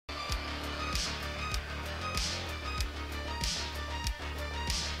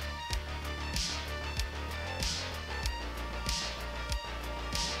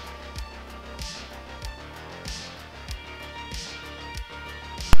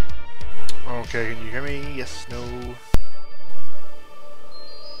Okay, can you hear me? Yes, no.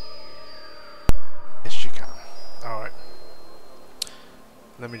 Yes, you can. Alright.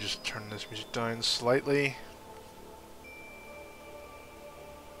 Let me just turn this music down slightly.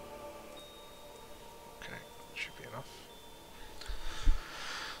 Okay, should be enough.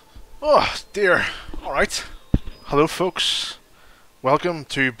 Oh, dear. Alright. Hello, folks. Welcome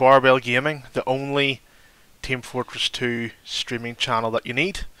to Barbell Gaming, the only Team Fortress 2 streaming channel that you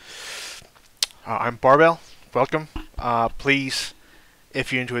need. I'm Barbell. Welcome. Please,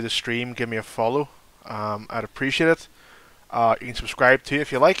 if you enjoy the stream, give me a follow. I'd appreciate it. You can subscribe too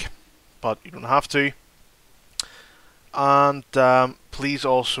if you like, but you don't have to. And please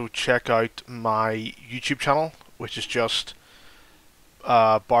also check out my YouTube channel, which is just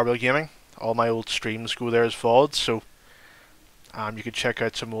Barbell Gaming. All my old streams go there as VODs, so you can check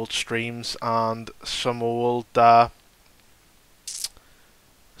out some old streams and some old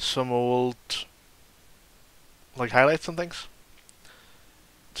like highlights and things.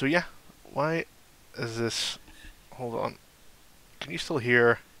 So yeah, why is this? Hold on. Can you still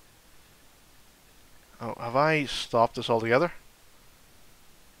hear? Oh, have I stopped this altogether?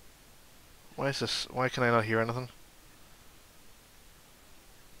 Why is this? Why can I not hear anything?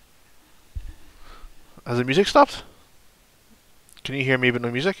 Has the music stopped? Can you hear me but no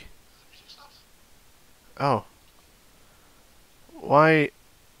music? Oh. Why?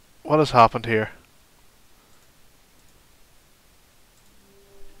 What has happened here?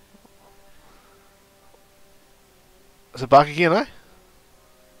 Is it back again now?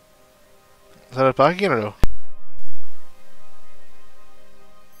 Is that it back again or no?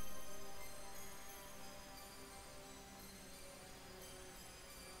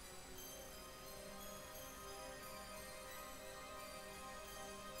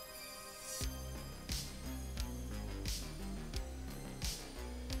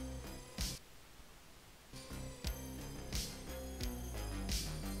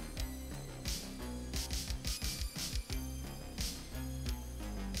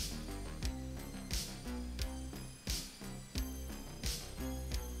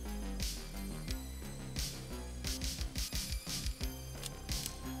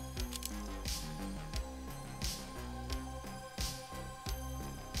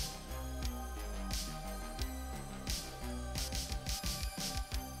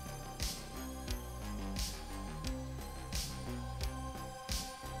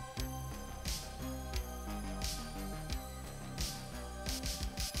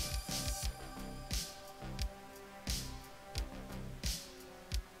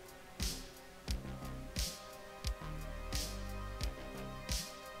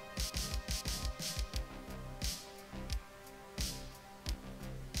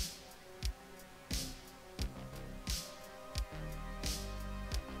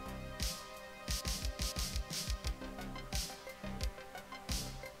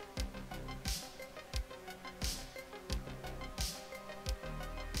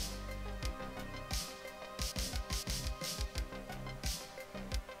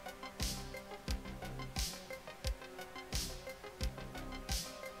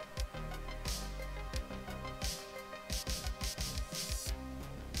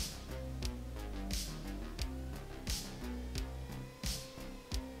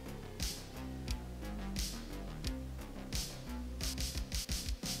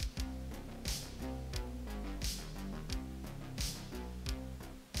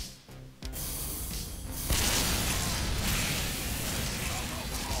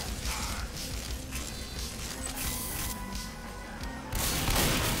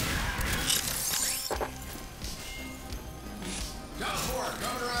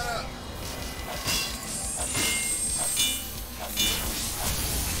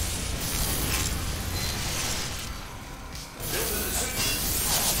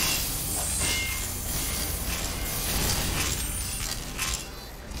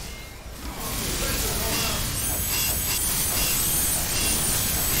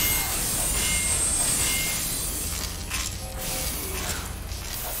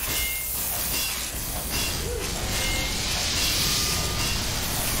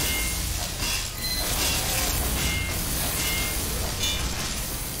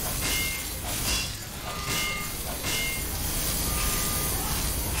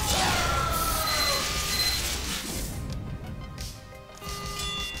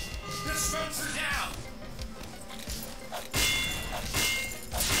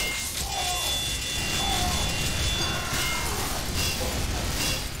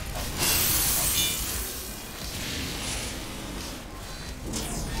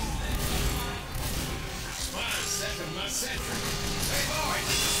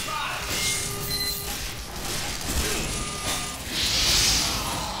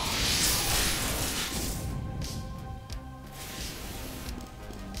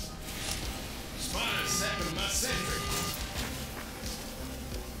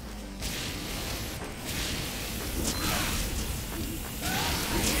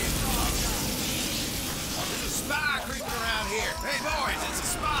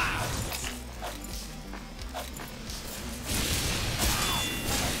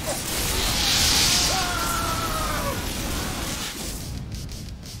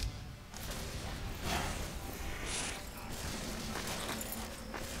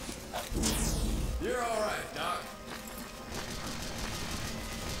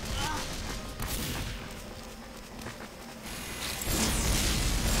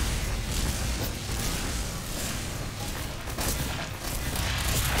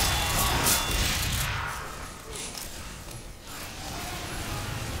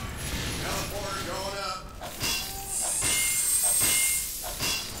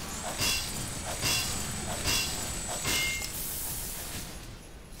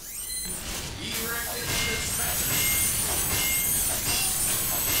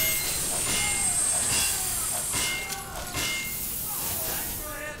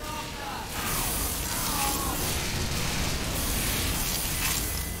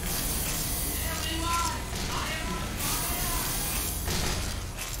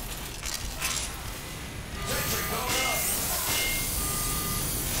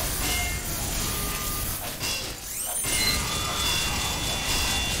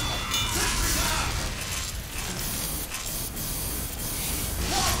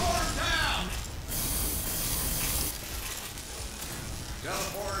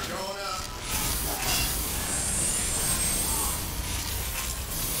 Teleporter going up.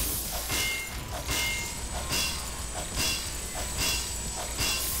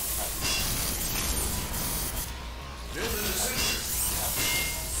 Building a sensor.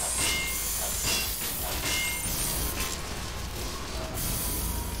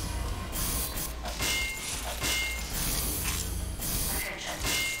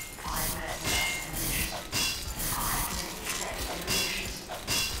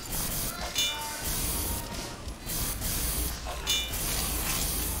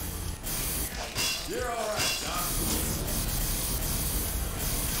 You're all right, Doc.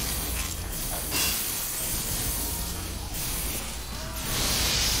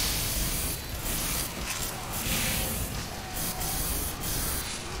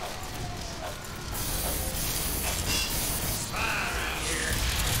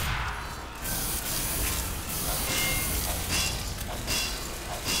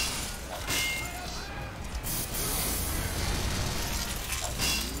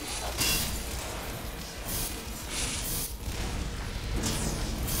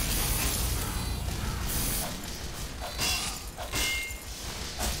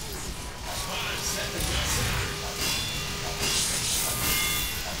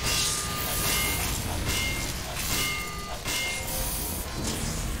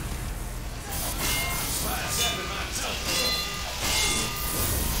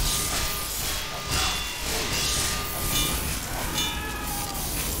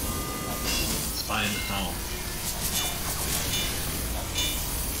 Spy in the tunnel.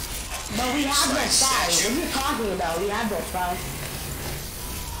 But we have no spy. What are you talking about? We have no spy.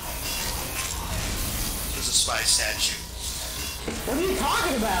 There's a spy statue. What are you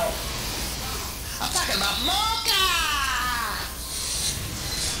talking about? I'm talking about Mocha!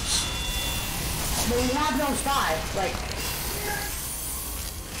 But we have no spy. Like,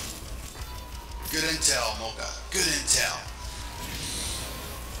 Good intel, Mocha. Good intel.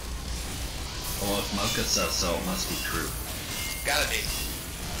 Well, if Mocha says so, it must be true. Gotta be.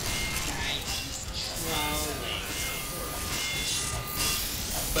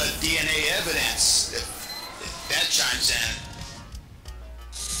 But DNA evidence, if that chimes in.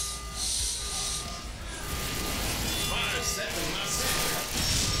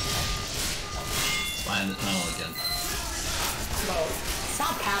 Spy in the tunnel again. no.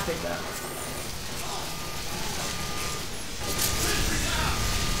 Stop capping though.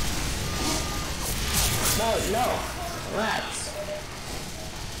 No. Relax.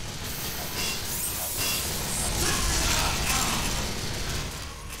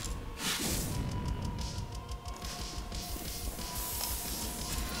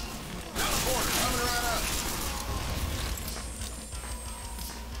 Coming right up.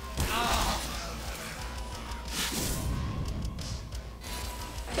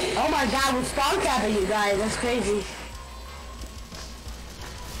 Oh my god, we're spawn capping you guys. That's crazy.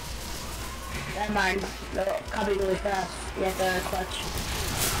 Never mind. They're coming really fast. You have to clutch.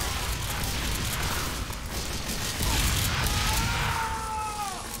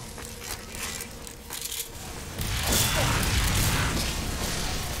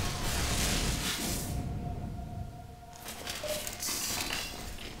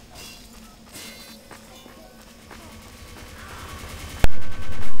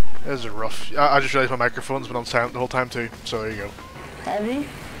 This is rough. I just realized my microphone's been on silent the whole time too, so there you go. Heavy?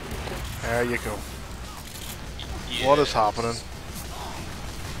 There you go. What is happening?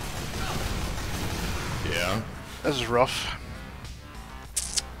 Yeah. This is rough.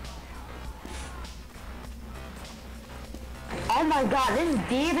 Oh my god, this is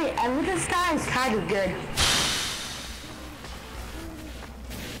David, and this guy is kind of good.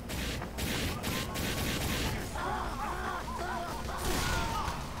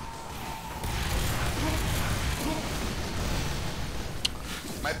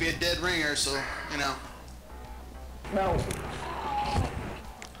 Might be a dead ringer, so, you know. No.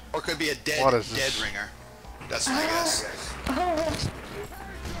 Or could be a dead What is this? ringer. That's my guess.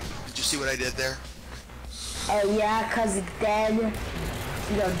 Did you see what I did there? Oh yeah, cause it's dead.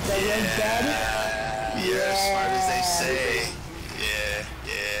 You know, the red dead. You're as smart as they say. Yeah.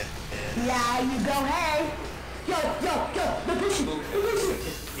 Yeah, you go, hey. Yo, the push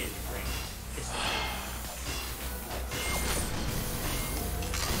it.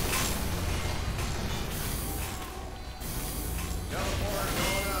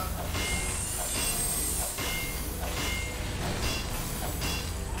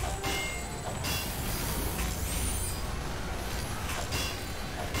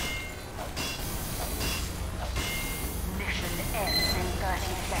 Mission ends in 30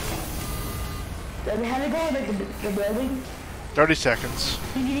 seconds. Does it have to go like the building? 30 seconds.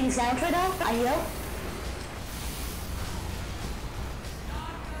 You getting sound right now? I heal.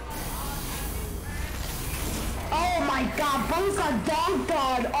 Oh my god, Bones got dogged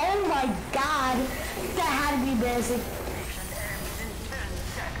on. Oh my god. That had to be basic.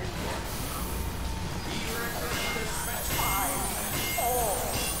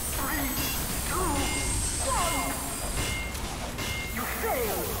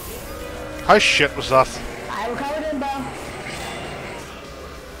 How shit was that? I recovered him, bro.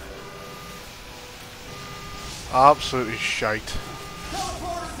 Absolutely shite.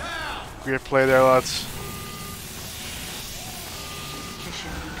 Great play there, lads.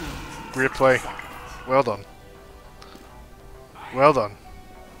 Great play. Well done. Well done.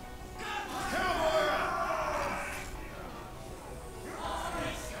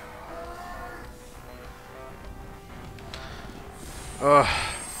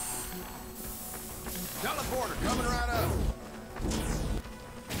 Teleporter coming right up.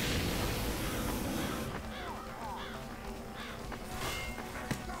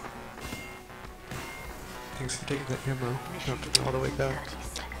 Thanks for taking that ammo. You don't have to go all the way back.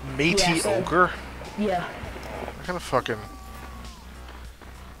 Meaty Yeah, so- Ogre? Yeah. What kind of fucking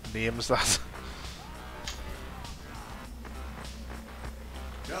name is that?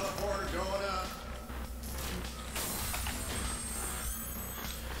 Teleporter going up.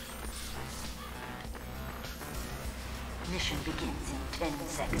 Mission begins in 10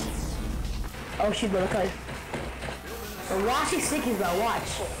 seconds. Oh shit, bro, okay. So watch these stickies, bro,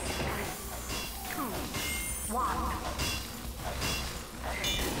 watch. 2, 1.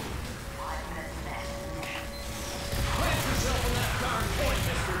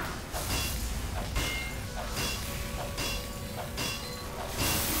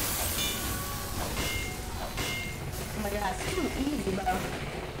 Oh my god, it's too easy, bro.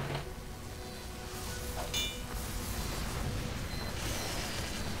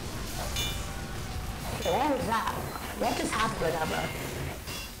 Okay, what was that? What just happened with that, bro?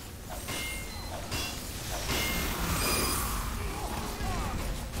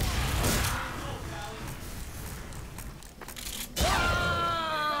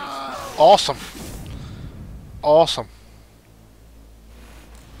 Awesome. Awesome.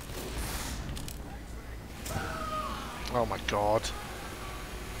 Oh my god.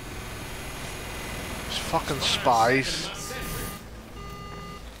 These fucking spies.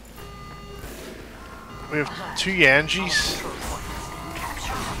 We have 2 Yangis.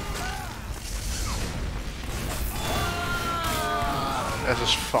 This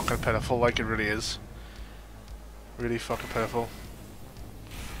is fucking pitiful, like it really is. Really fucking pitiful.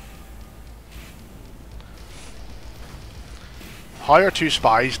 How are 2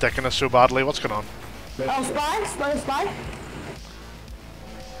 spies dicking us so badly? What's going on? Oh, spy? Spy?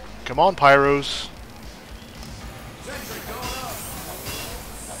 Come on, Pyros.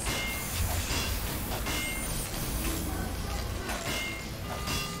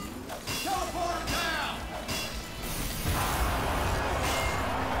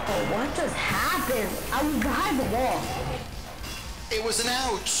 Oh, what just happened? I was behind the wall. It was an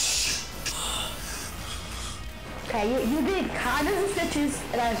ouch. Okay, you did kind of some stitches,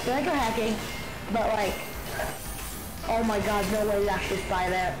 and I feel like you're hacking, but like, oh my god, no way you actually spy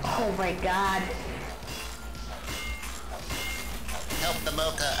there. Oh my god. Help the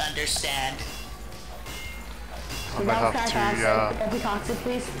Mocha understand. I might have to, Don't be toxic,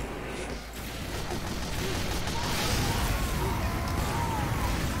 please.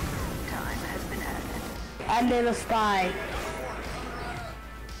 Time has been added. And then a spy.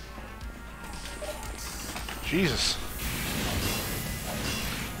 Jesus.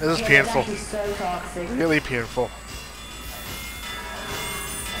 This is Yeah, painful. that's actually so toxic. Really painful.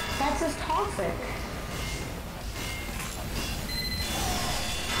 That's just toxic.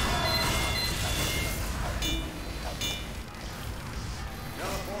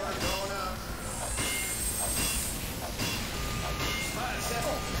 Teleporter going up.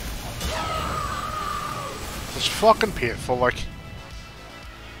 It's fucking painful, like.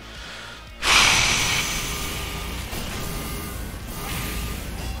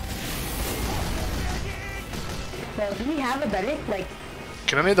 So, do we have a medic? Like,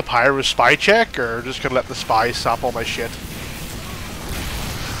 Can any of the Pyros spy check, or just gonna let the spies sap all my shit?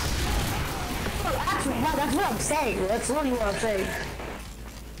 that's what I'm saying. That's literally what I'm saying.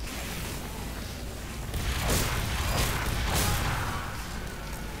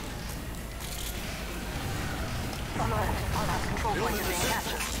 Alert. All that control point is being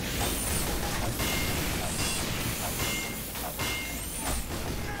captured.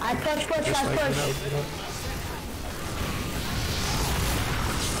 I push, Just guys, like push.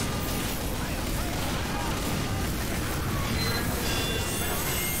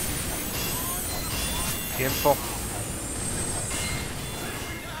 painful.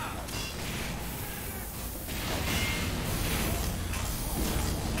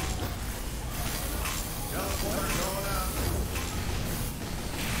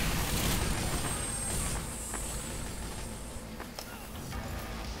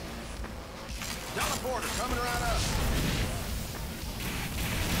 Teleporter coming right up.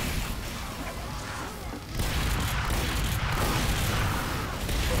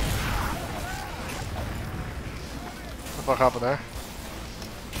 What the fuck happened there?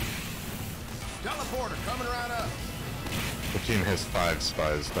 Teleporter coming right up. The team has 5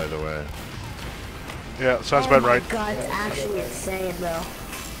 spies, by the way. Yeah, sounds about right. Oh my god, it's actually insane though.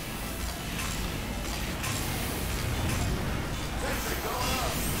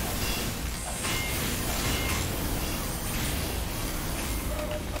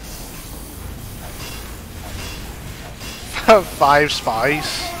 Five spies.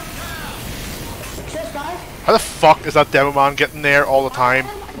 Just five? How the fuck is that demo man getting there all the time?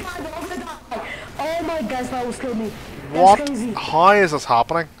 Oh my god, that was killing me. What? That's crazy. How is this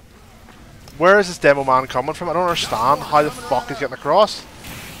happening? Where is this demo man coming from? I don't understand how the fuck he's getting across.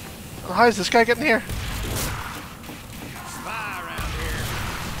 And how is this guy getting here? Spy around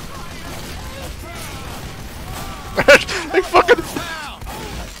here. Like fucking...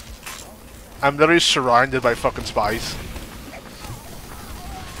 I'm literally surrounded by fucking spies.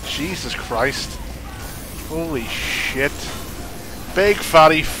 Jesus Christ. Holy shit. Big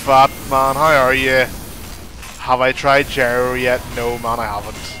fatty fat man, how are you? Have I tried gyro yet? No man, I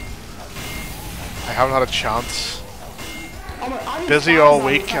haven't. I haven't had a chance. Oh my, I Busy all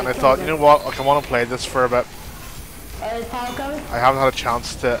week and I thought, you know what, I'll come on and play this for a bit. I haven't had a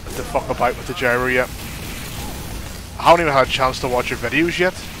chance to fuck about with the gyro yet. I haven't even had a chance to watch your videos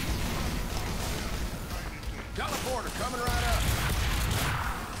yet. Teleporter coming right up.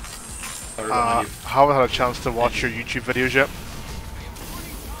 I haven't had a chance to watch your YouTube videos yet.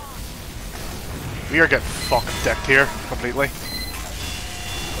 We are getting fucking decked here, completely.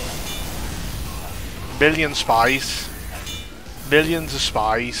 Million spies. Millions of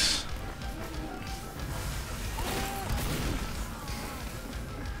spies.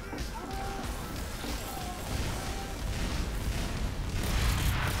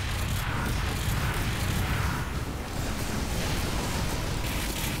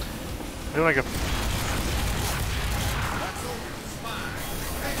 I don't like a...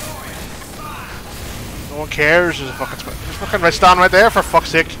 No one cares, there's a fucking spy. He's fucking right standing right there, for fuck's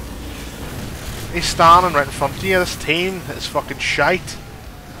sake. He's standing right in front of you. This team is fucking shite.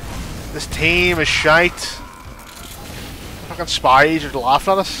 This team is shite. Fucking spies are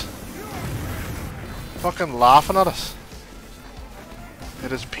laughing at us. Fucking laughing at us.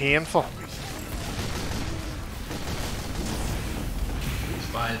 It is painful.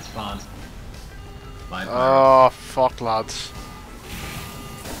 Spy at spawn. Spy Oh, fuck, lads.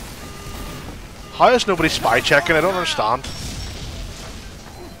 How is nobody spy checking? I don't understand.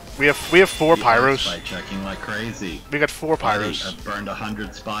 We have 4 pyros. Spy checking like crazy. We got 4 pyros. I've burned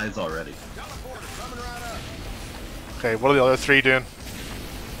 100 spies already. Okay, what are the other 3 doing?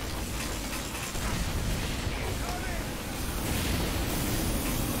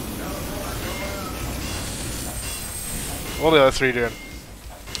 What are the other 3 doing?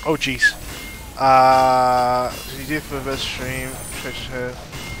 Oh jeez. You do for this stream,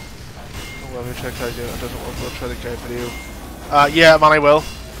 well, we check how to do it. It doesn't work. We'll try the guide video. Yeah, man, I will.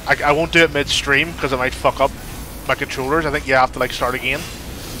 I won't do it mid-stream because I might fuck up my controllers. I think you have to like start again,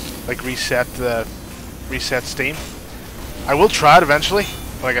 like reset Steam. I will try it eventually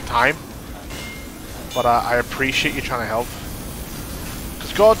when I get time. But I appreciate you trying to help,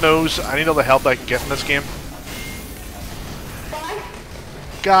 because God knows I need all the help I can get in this game.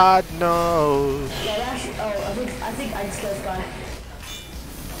 God knows. Yeah, actually, I think I just goes by.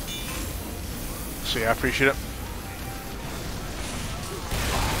 So yeah, I appreciate it.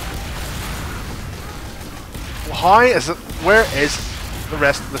 Well, how is it? Where is the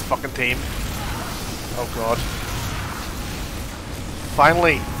rest of the fucking team? Oh god.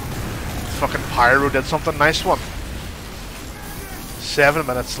 Finally, fucking Pyro did something. Nice one. 7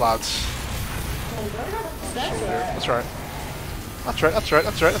 minutes, lads. That's right. That's right, that's right,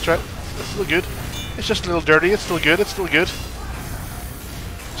 that's right, that's right. It's still good. It's just a little dirty, it's still good, it's still good.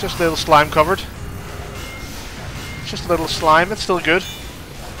 It's just a little slime covered. It's just a little slime, it's still good.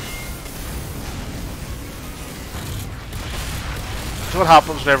 So what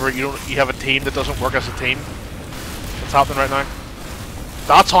happens whenever you have a team that doesn't work as a team? What's happening right now?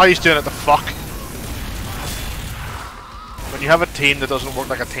 That's how he's doing it, the fuck. When you have a team that doesn't work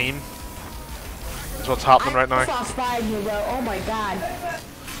like a team, is what's happening right now. I saw spy in you, bro. Oh my god.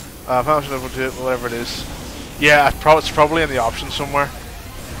 Function of whatever it is. Yeah, it's probably in the options somewhere.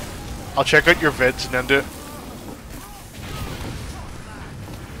 I'll check out your vids and then do it.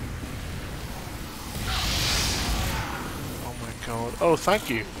 Oh my god. Oh, thank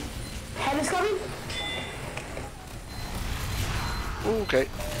you. Heaven's coming. Okay.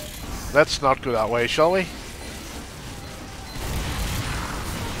 Let's not go that way, shall we?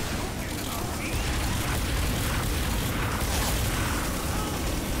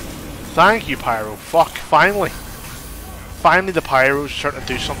 Thank you, Pyro. Fuck, finally. Finally the Pyro's starting to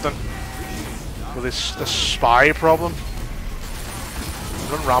do something with this spy problem. I've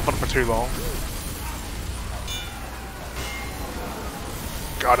been ramping for too long.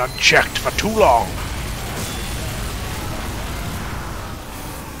 Got unchecked for too long.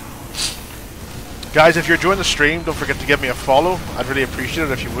 Guys, if you're enjoying the stream, don't forget to give me a follow. I'd really appreciate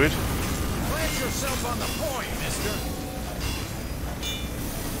it if you would. Plant yourself on the point, mister.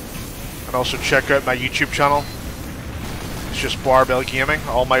 And also check out my YouTube channel. It's just Barbell Gaming.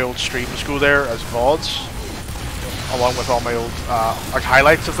 All my old streams go there as VODs, along with all my old like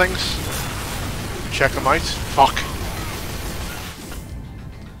highlights of things. Check them out. Fuck.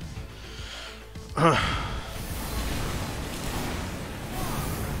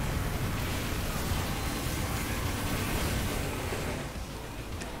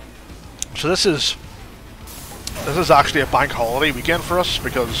 So this is actually a bank holiday weekend for us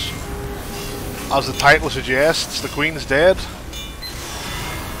because, as the title suggests, the Queen is dead.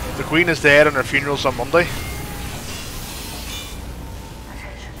 The Queen is dead and her funeral's on Monday.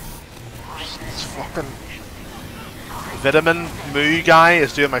 This fucking vitamin moo guy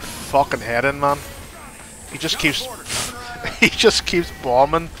is doing my fucking head in, man. He just keeps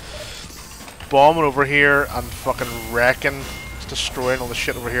bombing over here and fucking wrecking, destroying all the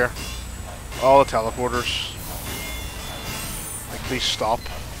shit over here. All the teleporters. Like, please stop.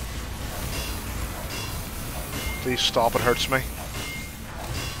 Please stop, it hurts me.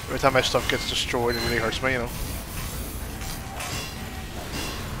 Every time my stuff gets destroyed, it really hurts me, you know.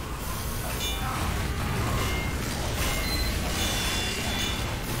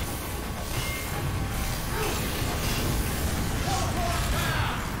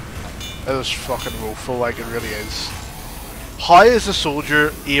 It is fucking woeful, like it really is. How is a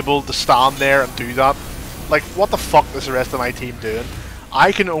soldier able to stand there and do that? Like, what the fuck is the rest of my team doing?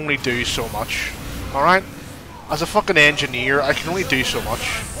 I can only do so much. Alright? As a fucking engineer, I can only do so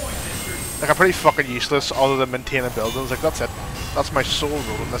much. Like, I'm pretty fucking useless other than maintaining buildings. Like, that's it. That's my sole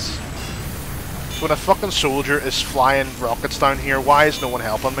role in this. So when a fucking soldier is flying rockets down here, why is no one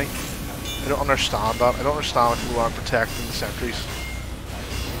helping me? I don't understand that. I don't understand why people aren't protecting the sentries.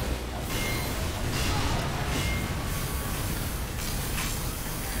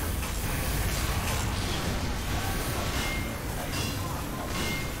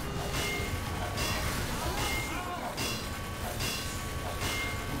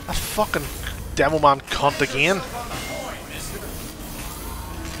 That fucking demo man cunt again.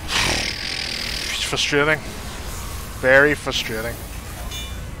 It's frustrating. Very frustrating.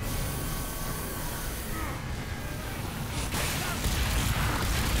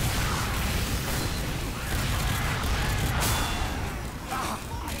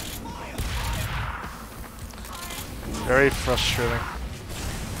 Very frustrating.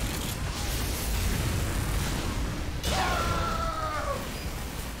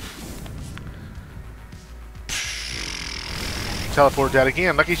 Teleport dead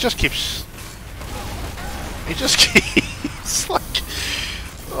again. Like, he just keeps like,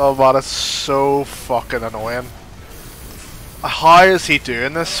 oh man, it's so fucking annoying. How is he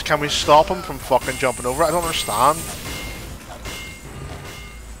doing this? Can we stop him from fucking jumping over? I don't understand.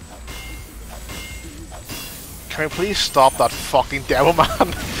 Can we please stop that fucking devil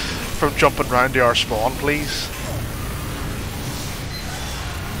man from jumping round to our spawn, please?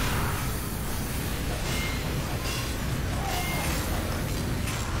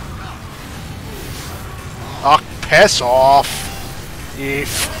 Oh, piss off! You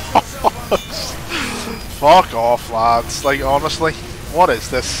fucks. Fuck off, lads. Like, honestly, what is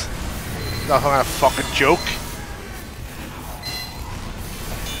this? That kind of fucking joke?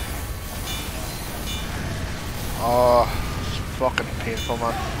 Oh, it's fucking painful,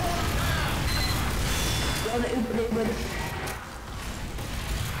 man.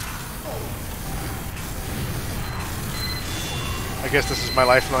 I guess this is my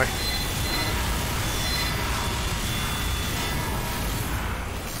life now.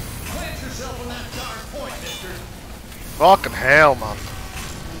 Yourself on that darn point, mister. Fucking hell, man.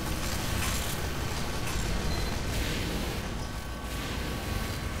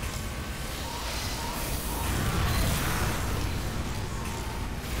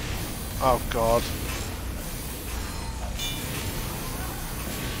 Oh god.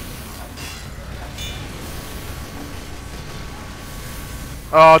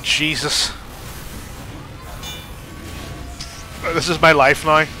 Oh Jesus. This is my life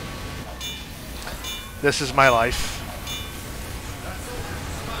now. This is my life.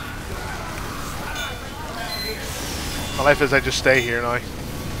 My life is I just stay here now.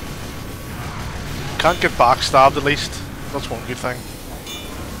 Can't get backstabbed at least. That's one good thing.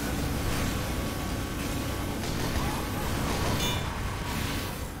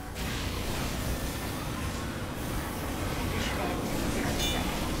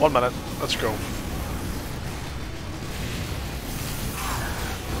 One minute. Let's go.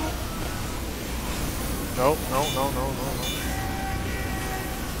 No, no, no, no, no, no.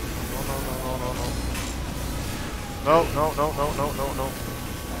 No, no, no, no, no, no. No, no, no, no, no, no, no.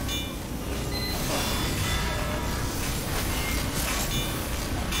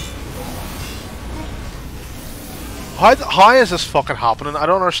 How is this fucking happening? I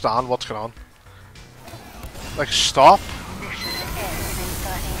don't understand what's going on. Like, stop.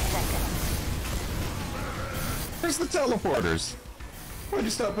 Where's the teleporters? Why'd you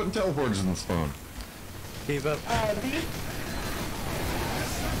stop putting teleporters in this phone? Gave up.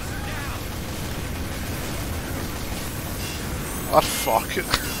 What fuck?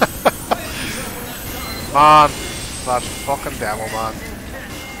 Man, that fucking demo, man.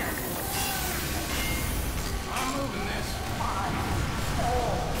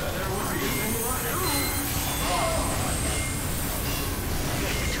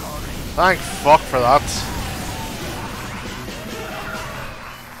 Thank fuck for that.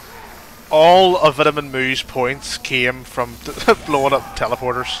 All of Vitamin Moo's points came from blowing up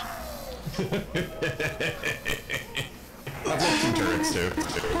teleporters. I've looked some turrets too.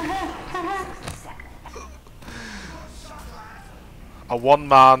 A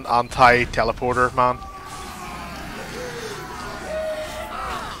one-man anti-teleporter, man.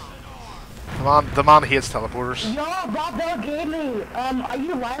 The man hates teleporters. Yo, Bob Bell gave me. Are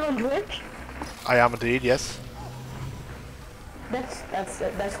you live on Twitch? I am indeed, yes. That's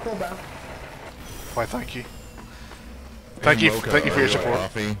cool, bro. Why, thank you. Thank you for your support.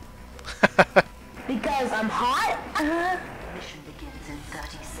 Coffee. Because I'm hot. Mission begins in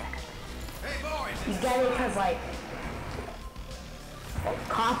 30 seconds. You get it? Cause like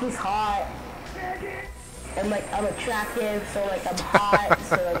coffee's hot, and like I'm attractive, so like I'm hot,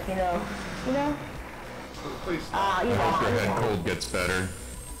 so like you know. You know. Your head cold gets better.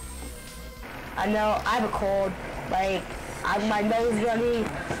 I know. I have a cold. Like my nose runny.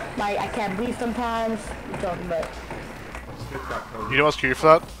 I can't breathe sometimes. What you talking about? You know what's cure for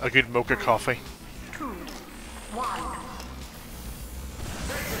that? A good mocha coffee. 2, 1.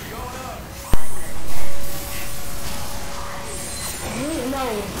 No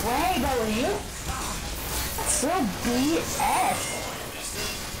way, that would hit. That's so BS.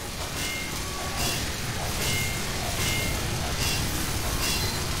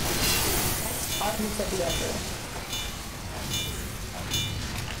 Obviously, BS.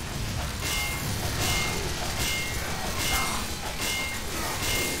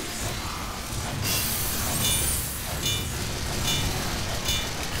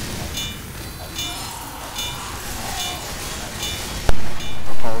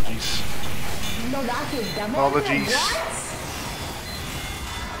 Apologies. No, that's your demo. Apologies. What?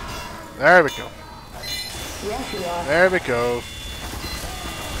 There we go. Yes, you are. There we go.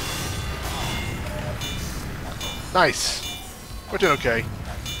 Nice. We're doing okay.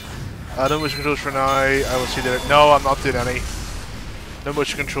 No motion controls for now. I will see that. No, I'm not doing any. No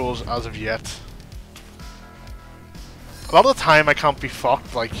motion controls as of yet. A lot of the time I can't be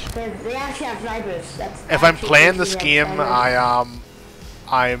fucked. Like, They actually have snipers. if I'm playing this game,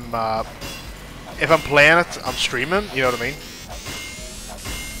 if I'm playing it, I'm streaming. You know what I mean?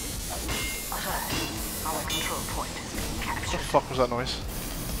 Our control point is being What captured. the fuck was that noise?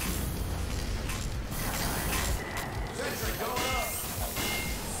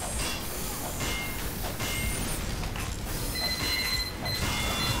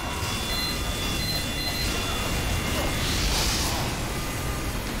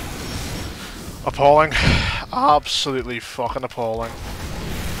 Appalling. Absolutely fucking appalling.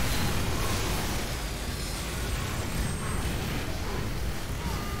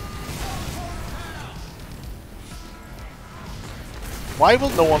 Why will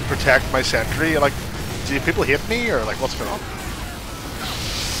no one protect my sentry? Like, do people hate me or like what's going on?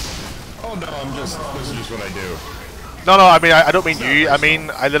 Oh no, this is just what I do. No, I mean, I don't mean you.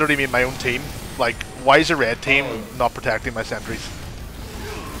 I literally mean my own team. Like, why is the red team not protecting my sentries?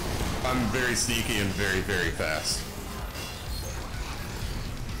 I'm very sneaky and very, very fast.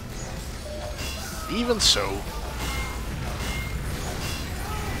 Even so.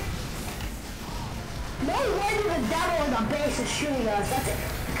 No wonder the devil in the base is shooting us. That's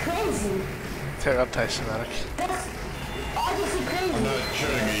crazy. Anti-Semitic. That's obviously crazy. I'm not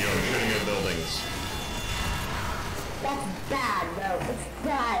shooting at you, I'm shooting at buildings. That's bad, though. It's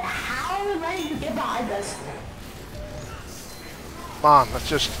bad. How are we letting you get behind us? Man, that's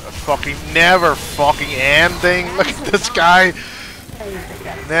just a fucking never fucking ending. Look at this guy.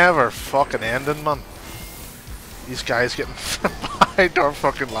 Never fucking ending, man. These guys getting behind our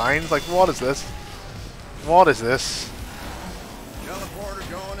fucking lines. Like, what is this? What is this? Teleporter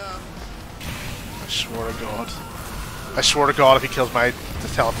going up. I swear to God. I swear to God if he kills the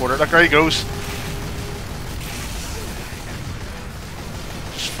teleporter. Look, there he goes.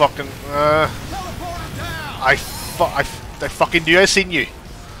 Just fucking, Teleporter down. I fucking knew I seen you.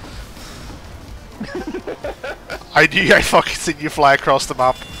 I knew I fucking seen you fly across the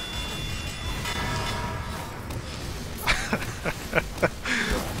map.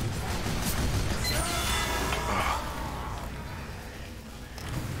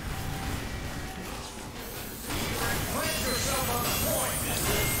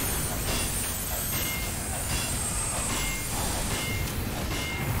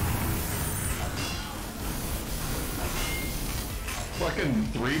 Fucking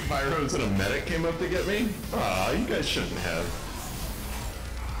 3 pyros and a medic came up to get me? Aw, you guys shouldn't have.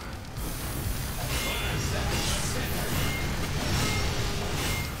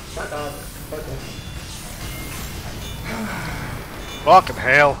 Shut up. Okay. Fucking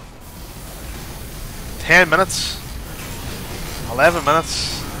hell. 10 minutes. 11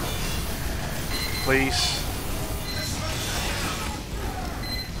 minutes. Please.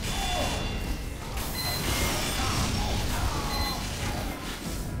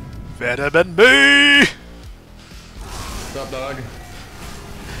 Vitamin B! What's up, dog?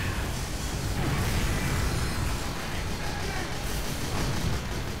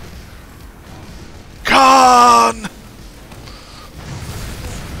 Khan!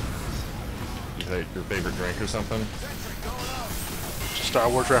 Is that your favorite drink or something? Star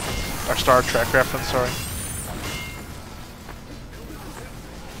Wars reference. Or Star Trek reference, sorry.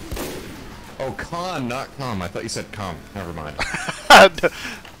 Oh, con, not com. I thought you said com. Never mind.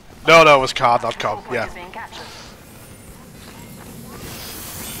 No, it was Khan, not Com. Yeah. I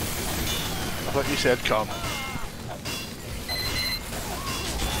thought you said Com.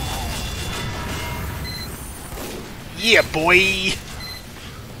 Yeah, boy!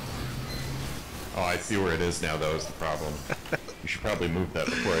 Oh, I see where it is now, though, is the problem. You should probably move that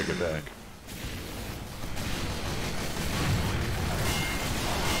before I get back.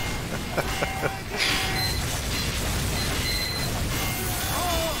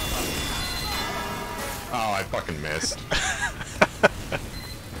 Oh, I fucking missed.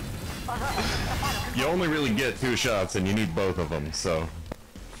 You only really get 2 shots, and you need both of them, so...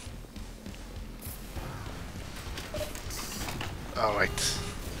 Alright.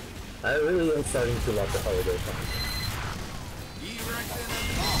 I really am starting to love the holiday time.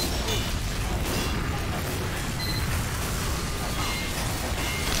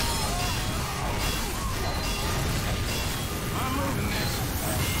 I'm moving this.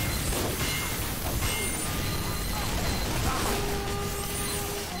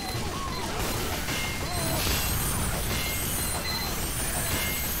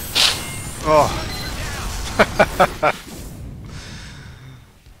 Oh.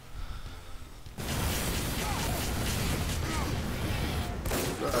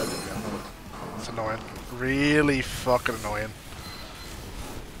 It's annoying. Really fucking annoying.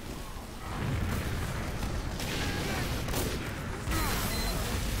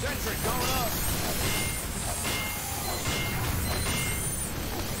 Sentry going up.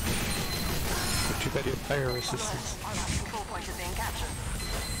 Too bad you have fire resistance. Control point is being captured.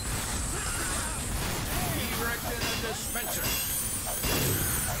 Erecting a dispenser.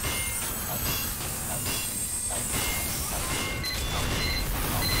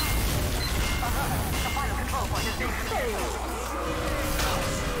 The final control point is being captured.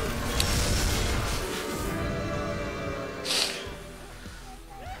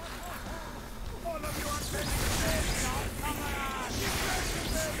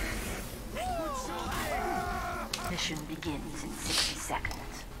 Mission begins in 60 seconds.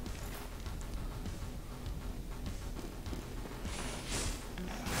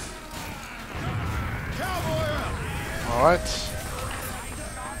 Alright.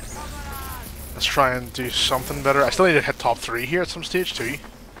 Let's try and do something better. I still need to hit top 3 here at some stage too.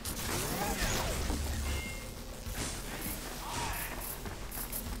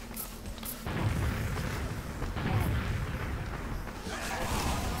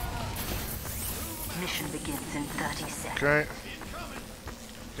 begins in 30 seconds. Okay.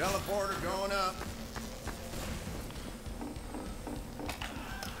 Teleporter going up.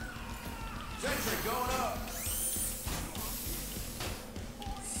 Sentry going up.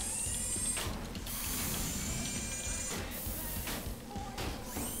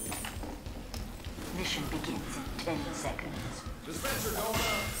 Mission begins in 10 seconds. Dispenser going up.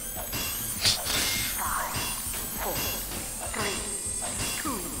 5, 4, 3, 2,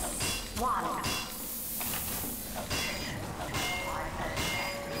 1.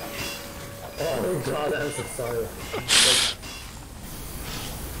 Oh god, I'm so sorry.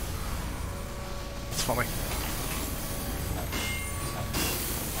 It's funny.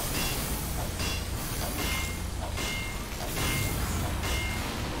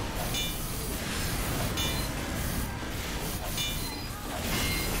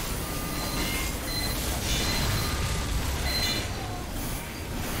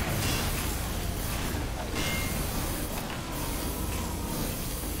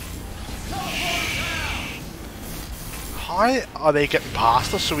 How are they getting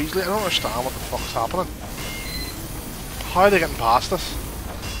past us so easily? I don't understand what the fuck's happening. How are they getting past us?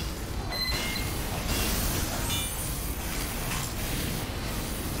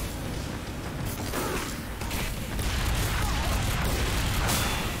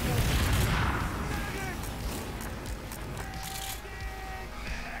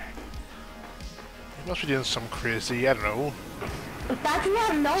 They must be doing some crazy, I don't know, That's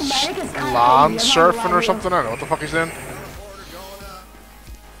not no medic is kind land of surfing or something. I don't know what the fuck he's doing. Teleporter going up.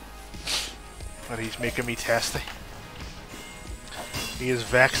 But he's making me testy. He is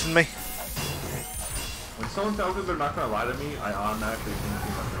vexing me. When someone tells me they're not gonna lie to me, I automatically think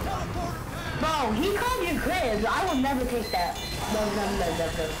they're not gonna lie to me. Bro, he called you Chris. I will never take that. No.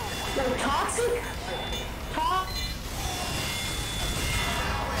 No, toxic?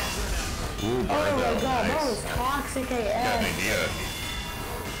 Ooh, Oh burned my out, god, nice. that was toxic Got an AF. idea.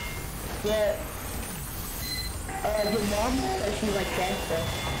 Yeah. Your mom, she's like cancer.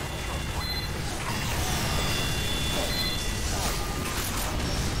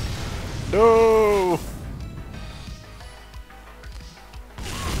 No!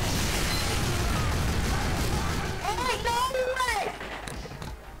 Oh my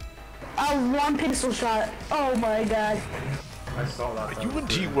god, one pixel shot. Oh my god. I saw that. You and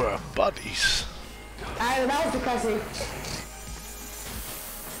he were buddies. That was depressing.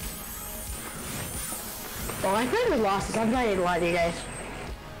 Well, I think we lost this. I'm not even lying to you guys.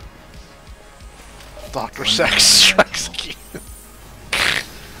 Dr. Sex strikes again.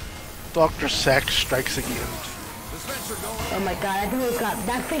 Dr. Sex strikes again. Dispenser going up. Oh my god, I think it's got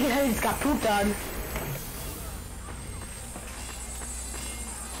that freaking head just got pooped on.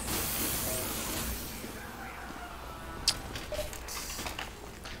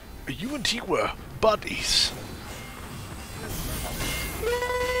 You and he were buddies.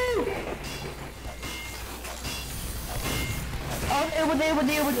 Oh, they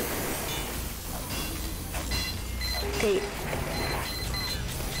were. Okay.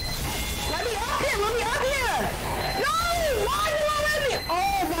 Let me up here! No! Why you not let me?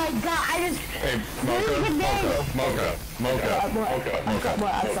 Oh my god, I just... Hey, Mocha.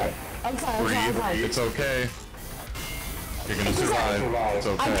 I'm sorry. Breathe. It's okay. You're gonna survive. It's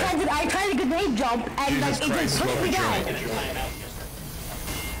okay. I tried to grenade jump and Jesus like it Christ, just pushed me Smoker down. Drink.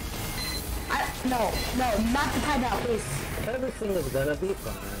 No, not the time out, please. Everything is gonna be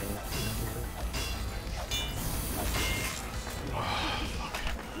fine.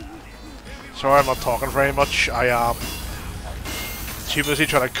 Sorry, I'm not talking very much. I am too busy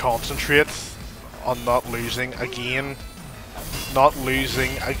trying to concentrate on not losing again.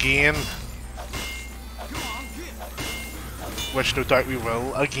 Which no doubt we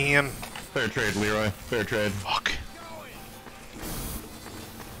will again. Fair trade, Leroy. Fair trade. Fuck.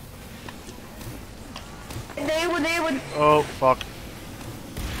 They would. Oh, fuck.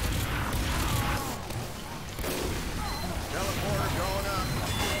 Teleporter going up.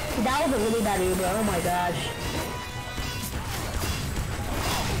 That was a really bad Uber. Oh my gosh.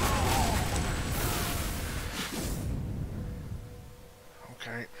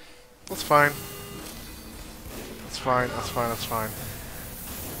 Okay. That's fine. That's fine.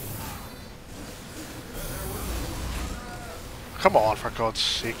 Come on, for God's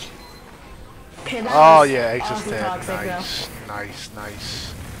sake. Okay, that Oh was yeah, Exit's awfully dead. toxic, though.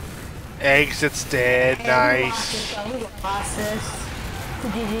 Nice. Exit's dead. And Nice. We lost this. To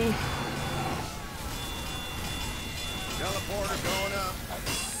GG. Teleporter going up.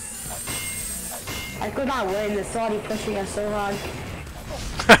 I could not win. The Saudi pushing us so hard.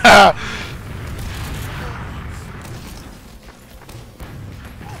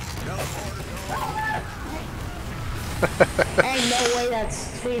 Teleporter going up. Ain't no way that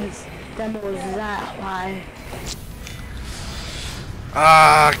speed's demo was that high.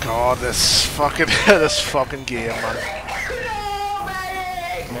 Ah, God, this fucking this fucking game, man.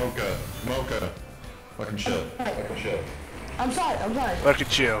 Mocha. Fucking chill. I'm sorry. Look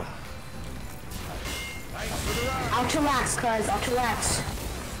at you. I'll chillax, cuz. I'll chillax.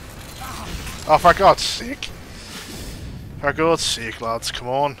 Oh, for God's sake. For God's sake, lads, come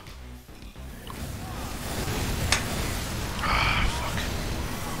on.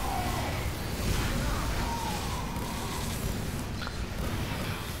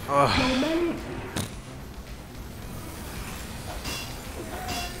 Oh.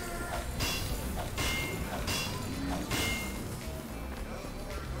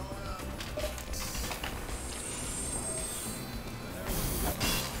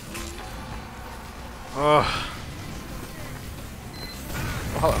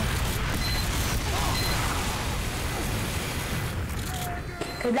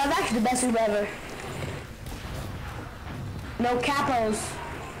 Cause that's actually the best move ever. No capos.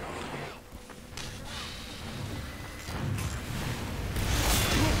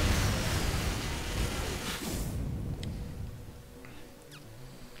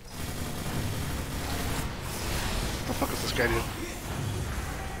 What the fuck is this guy doing?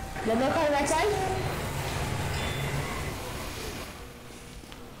 Then look on the right side.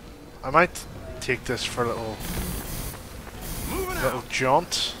 I might take this for a little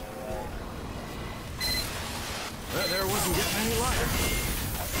jaunt. There wasn't getting any lighter.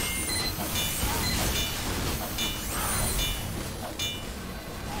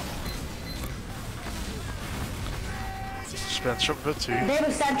 Spencer a bit too. They have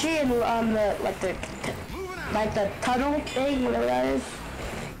a sentry and the tunnel thing, whatever that is.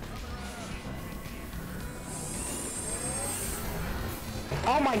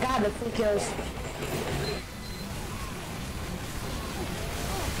 Oh my God, the free kills.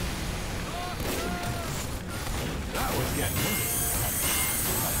 That was getting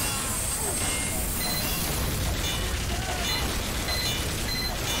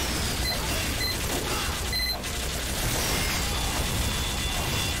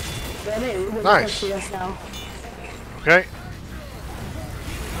me. Nice. See us now. Okay,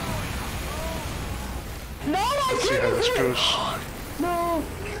 No, I let's see how this goes. No.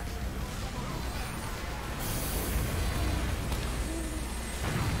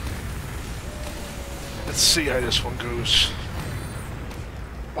 Let's see how this one goes.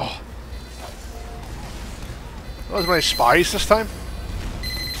 Oh. That was my spies this time.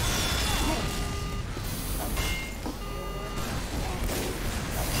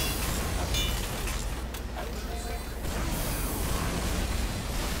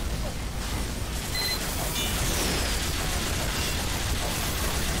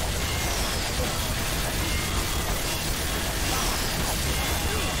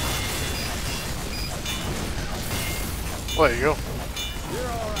 Well, there you go.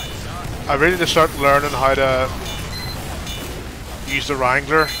 I really need to start learning how to use the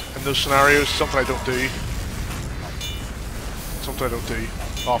Wrangler in those scenarios. Something I don't do. Something I don't do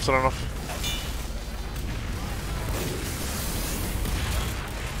often enough.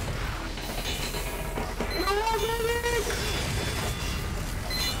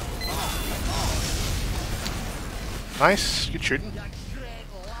 Nice, good shooting.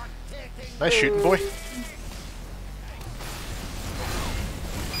 Nice shooting, boy.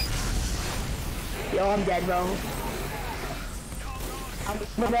 Yo, I'm dead, bro. I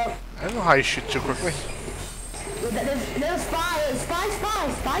don't know how you shoot so quickly. There's a spy. Spy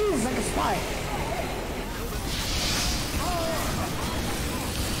is like a spy.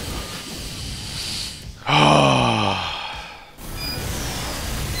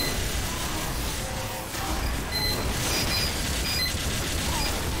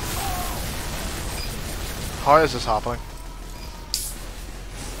 How is this happening?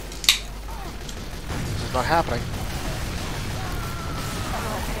 This is not happening.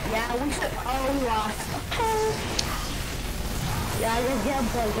 Yeah, we should. Oh, we lost. Yeah, I guess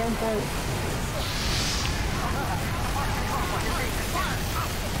game point.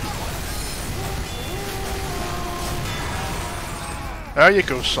 There you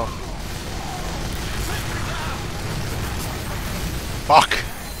go, son. Fuck.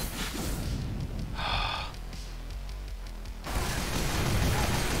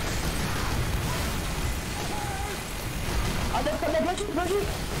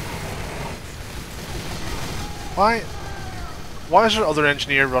 Why is there other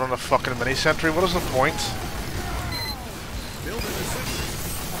engineer running a fucking mini sentry? What is the point?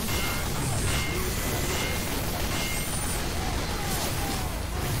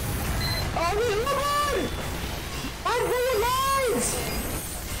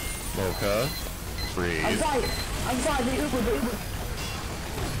 Mocha. I'm Breathe. sorry, the Uber.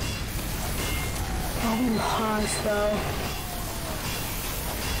 Oh, we lost though.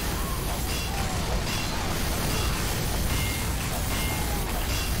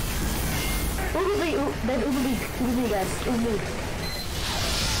 Uber guys, Uber.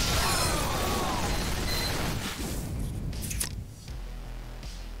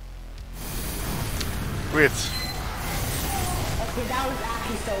 Wait. Okay, that was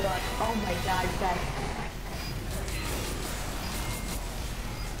actually so luck. Oh my god, guys.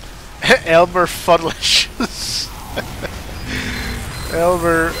 Elmer Fuddlicious.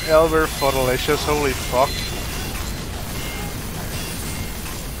 Elmer Fuddlicious, holy fuck.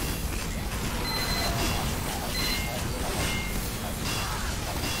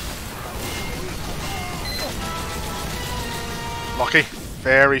 Lucky.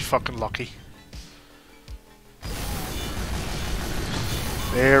 Very fucking lucky.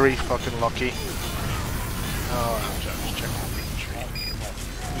 Very fucking lucky. Oh, I'm just checking the tree.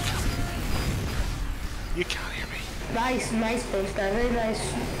 You can't hear me. Nice face, guy. Very nice.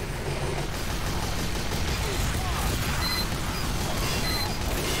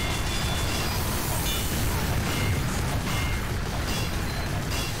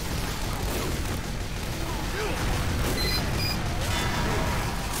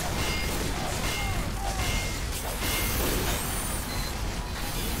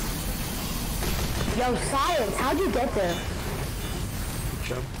 Yo, Science, how'd you get there?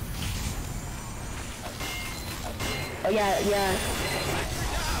 Jump. Oh yeah.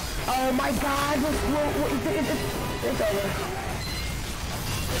 Oh my god, it's over.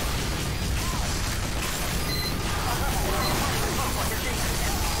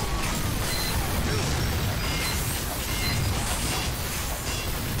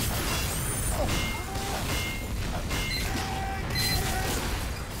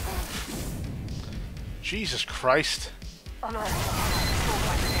 Jesus Christ.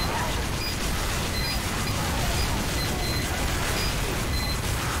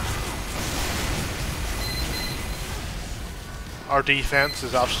 Our defense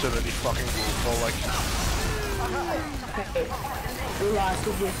is absolutely fucking woeful, like. We lost,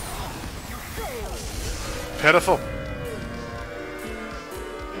 did you? Pitiful.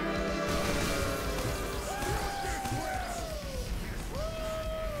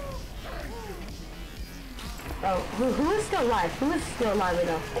 Oh, who is still alive? Who is still alive right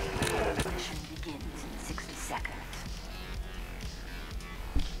now? Mission begins in 60 seconds.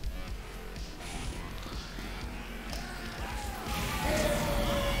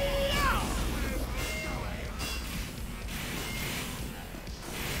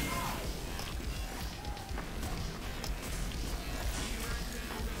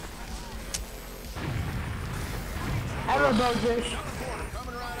 Hello, Bulgers.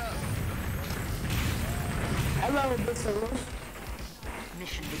 Hello, Bissels.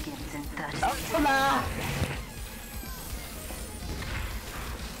 Mission begins in 30 Oh, hola.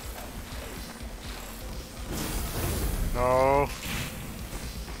 No.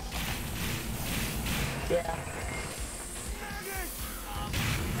 Yeah.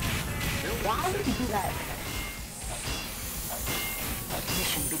 Why would you do that?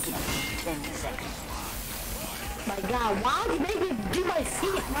 Mission begins in 10 seconds. My god, why would you make me do my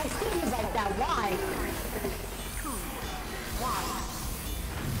stick? My stick is like that, why?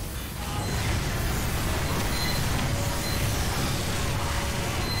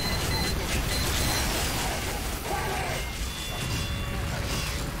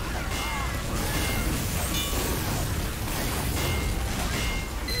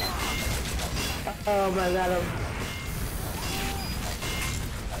 Oh my god,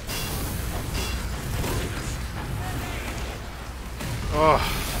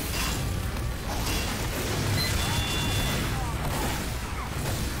 Oh.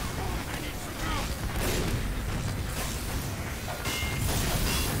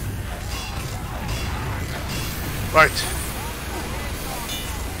 Right.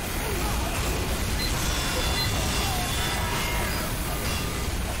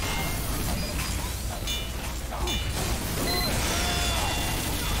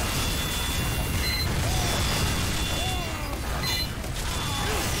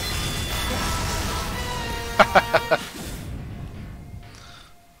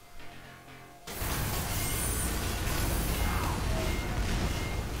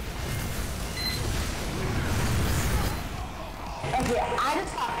 okay, I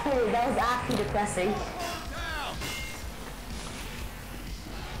just got pulled. That was actually depressing.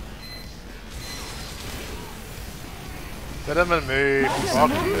 Let him move. Fuck.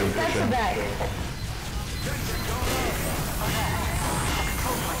 That's so bad.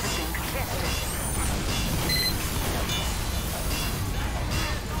 Control point has been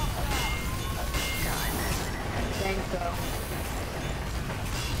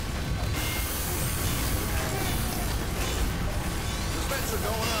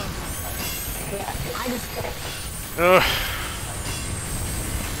Yeah, I just... Ugh.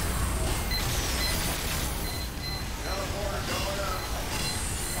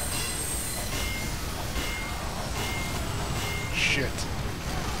 Shit.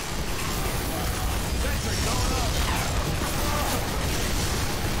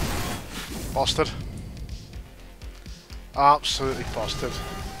 Busted. Absolutely busted.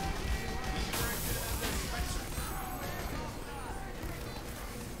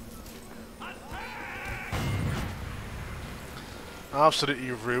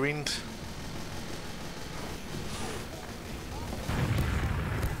 Absolutely ruined.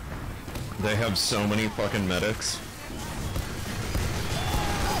 They have so many fucking medics.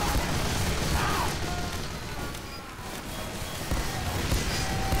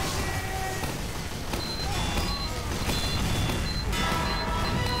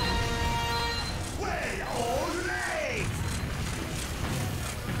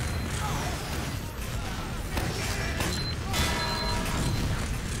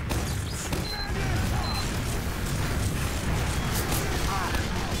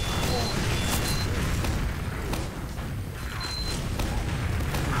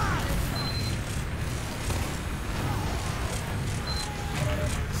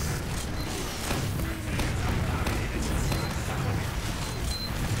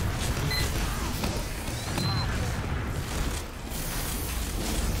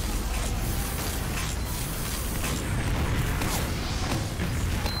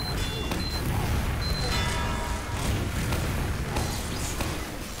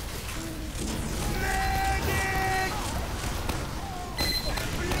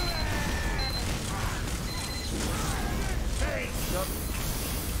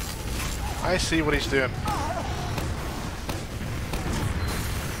 I see what he's doing.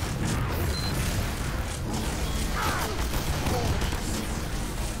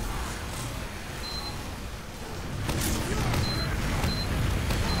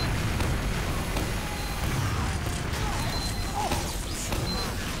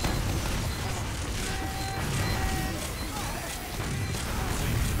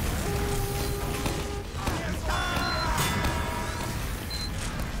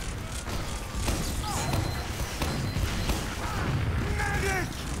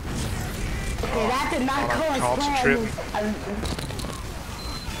 Okay, that did not go as Concentrating. planned.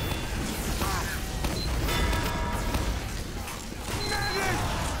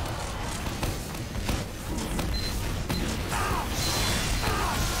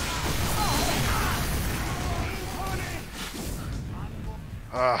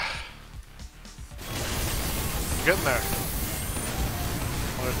 Getting there.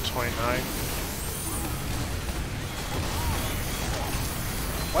 129.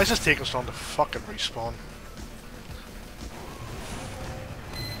 Why is this taking so long to fucking respawn?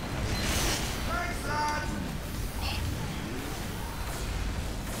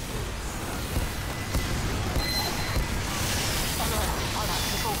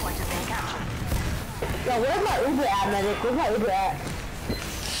 Control point is being captured. Yo, where's my Uber at, medic? Where's my Uber at?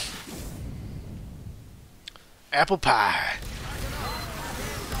 Apple pie.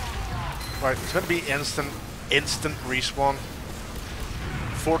 Right, it's gonna be instant respawn.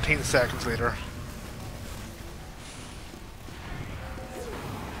 14 seconds later.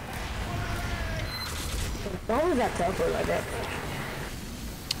 Why was that teleport like that?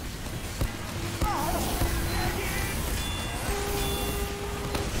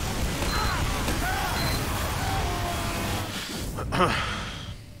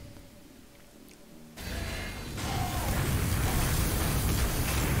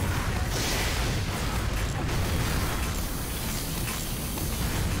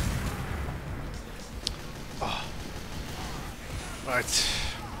 Right.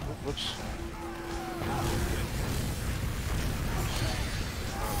 Whoops.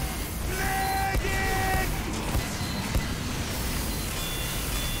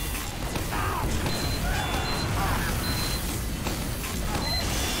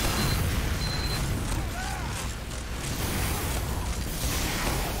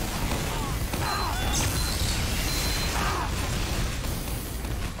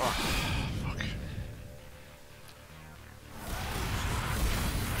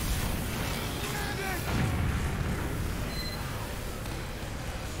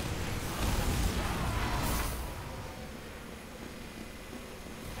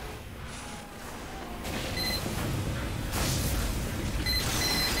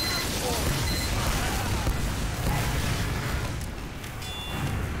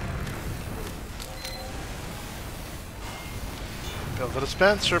 Fill the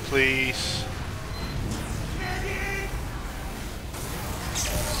dispenser, please.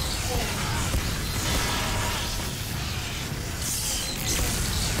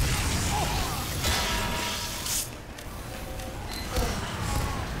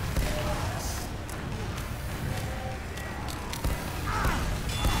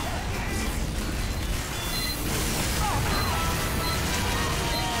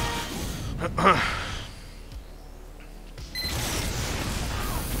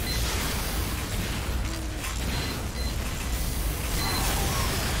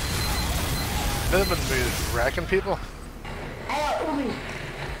 They've been wrecking people. Hey, Umi.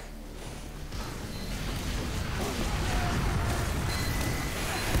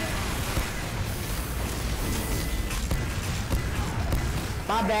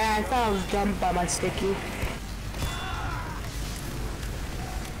 My bad, I thought I was jumped by my sticky.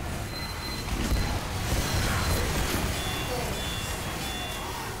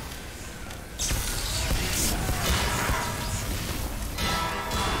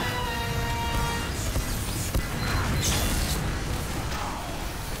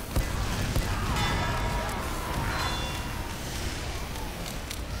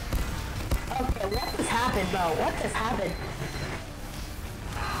 Okay, what just happened, bro? What just happened?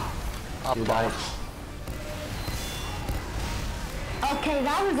 You died. Okay,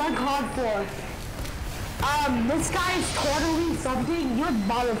 that was uncalled for. This guy is totally something. You're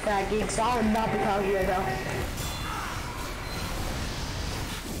motherfucking, so I will not be talking right now.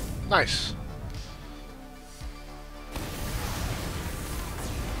 Nice.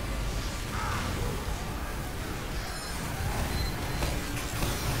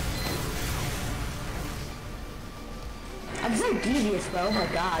 I'm so devious, bro. Oh my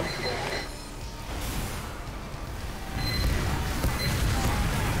god.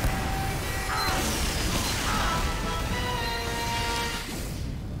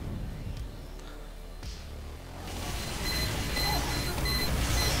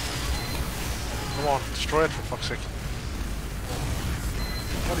 Come on, destroy it for fuck's sake.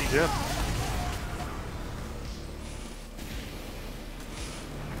 What are you doing?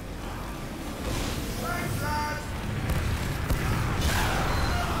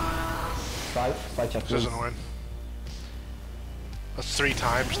 Spy check, This please. isn't a win. That's 3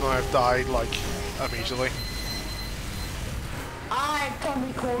 times now I've died, like, immediately. Alright,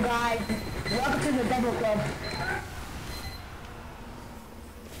 totally cool, guys. Welcome to the Devil Club.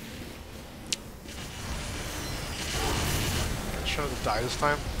 I'm trying to die this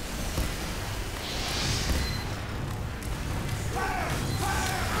time.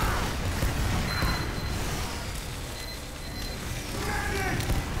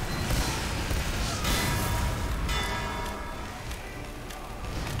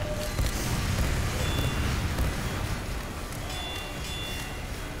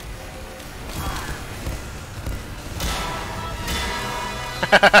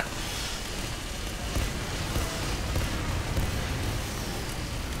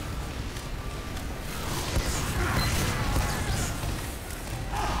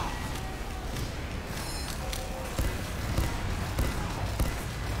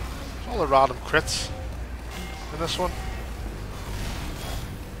 All the random crits in this one.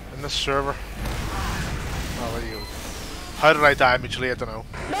 In this server. Oh, there you go. How did I die immediately? I don't know.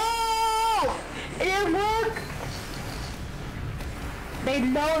 No! It didn't work! They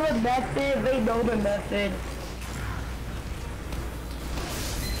know the method. They know the method.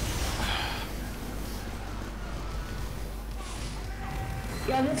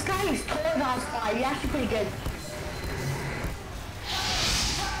 Yeah, this guy is totally on spy. He's actually pretty good.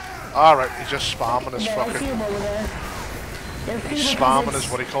 Alright, he's just spamming his Yeah, I see fucking... him over there. There's He's people spamming because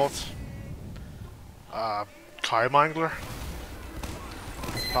his, what do you call it? Cow mangler?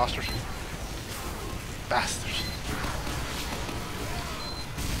 Bastards. Bastards.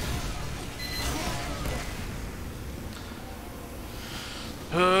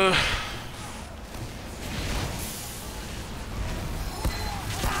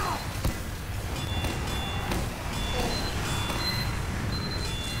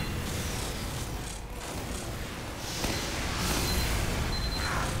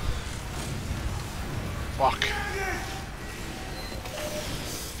 Fuck.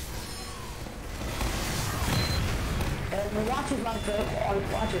 the watch is not good. All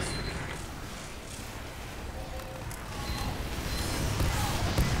the watches.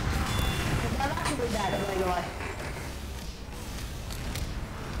 I'm actually bad, I'm not gonna lie.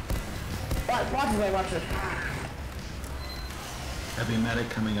 Watch it, watch it. Heavy medic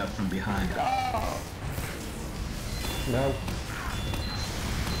coming up from behind. No.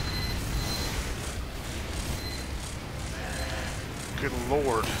 Good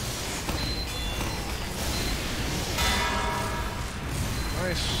lord.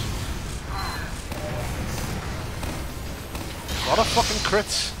 Nice. A lot of fucking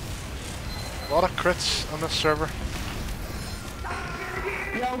crits. A lot of crits on this server.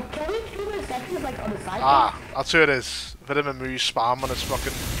 Yo, can we do this section like on the side? Ah, that's who it is. Vitamin Moo spam on his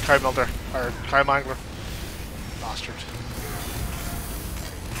fucking cow melter, or cow mangler. Bastard.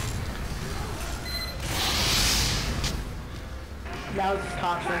 That was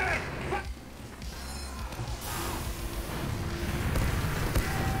toxic.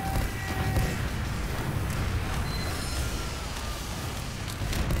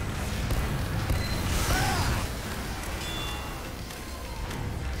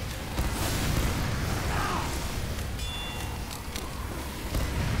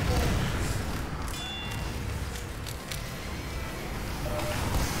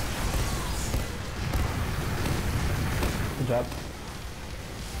 Good job.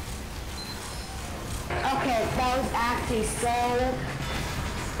 Okay, that was actually so...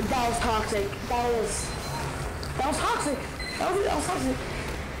 That was toxic. That was toxic. That was toxic.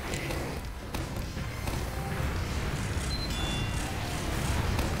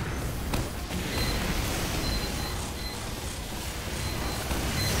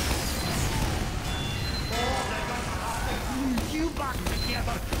 You back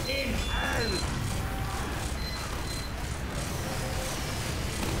together in hell!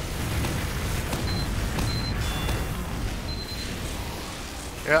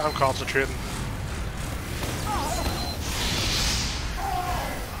 Yeah, I'm concentrating.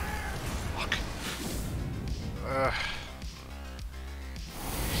 Fuck.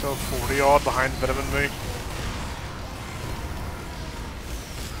 Still 40 odd behind Vitamin Moo.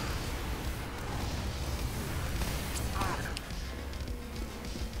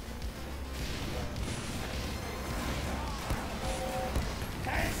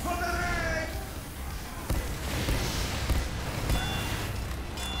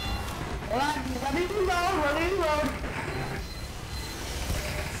 Let me reload.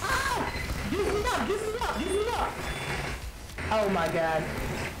 Ah! Use me up. Oh my god.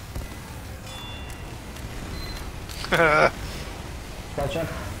 Spy check.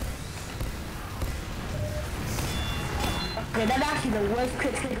 Okay, that's actually the worst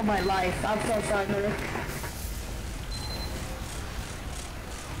crit kick of my life. I'm so sorry, man.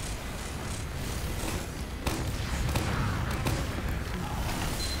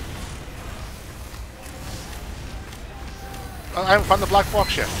 I haven't found the black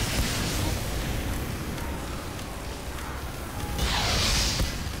box yet.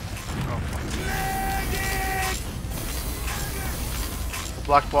 Oh, fuck. The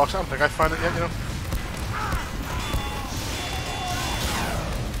black box, I don't think I found it yet, you know.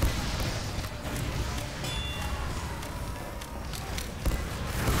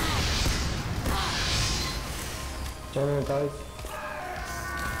 General guys.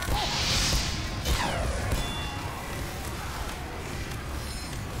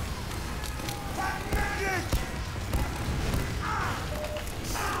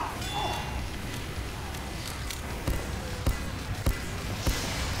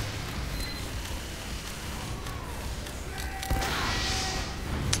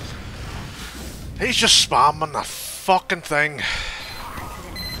 He's just spamming the fucking thing.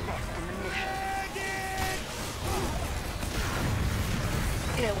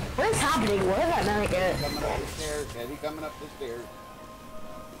 What is happening? What is that not good? Coming up the stairs, Eddie coming up the stairs.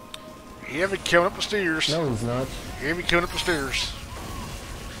 Yeah, be coming up the stairs. No, he's not. Yeah, be coming up the stairs.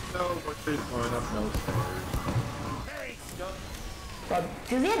 No, but he's going up no stairs. But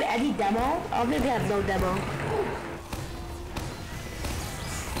do they have any demo? I don't think they have no demo.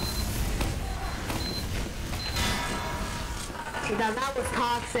 See, now that was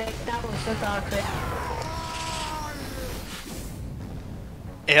toxic. That was so toxic.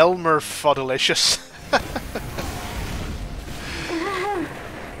 Elmer Fuddalicious.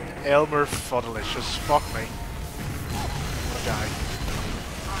 Elmer Fuddalicious. Fuck me. What a guy.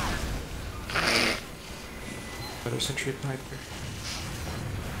 Another sentry behind there.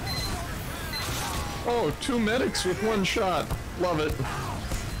 Oh, 2 medics with 1 shot. Love it.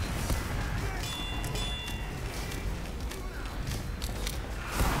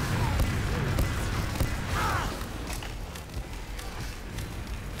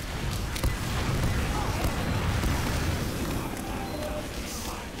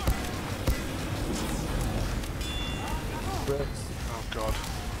 Oh god.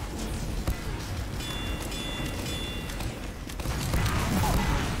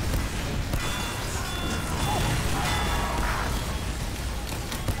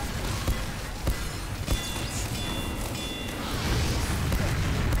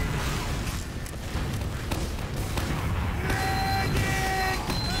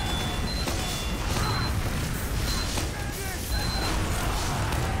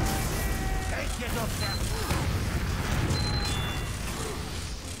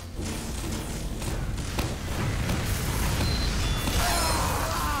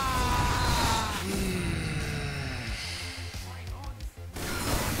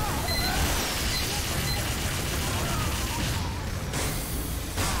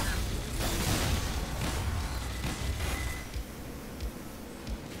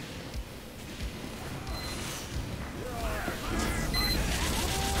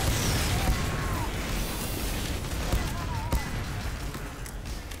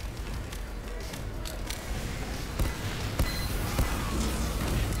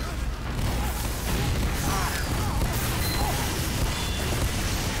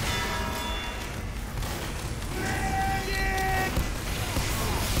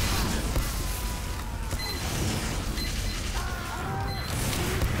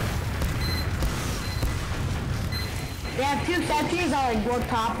 They have two sentries on like one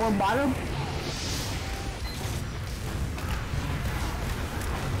top, one bottom.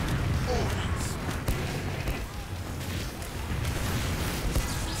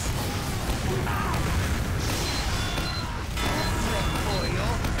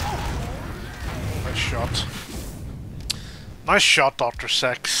 Nice shot. Nice shot, Dr.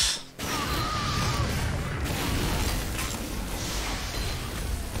 Sex.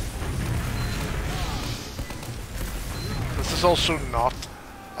 This is also not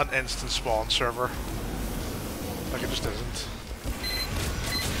an instant spawn server. Like, it just isn't.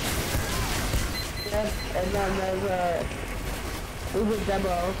 Yep, and then there's a Uber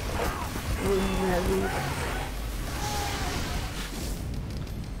demo.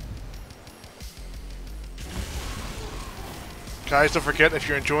 Guys, don't forget, if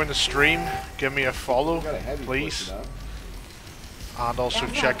you're enjoying the stream, give me a follow, please. And also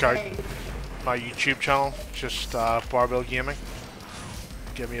check out my YouTube channel, just Barbell Gaming.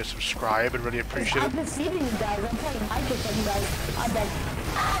 Give me a subscribe, I'd really appreciate I'm it. deceiving you guys. I'm playing Minecraft with you guys. I bet.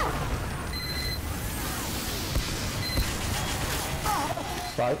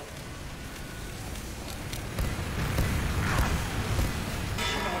 Fight.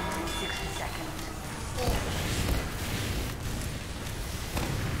 Mission ends in 60 seconds.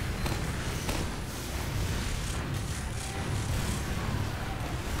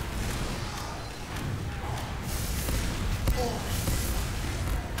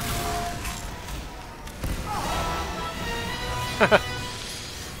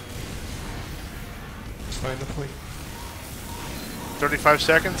 Find the point. 35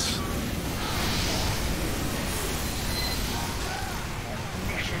 seconds.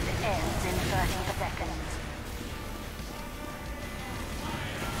 Mission ends in 30 seconds.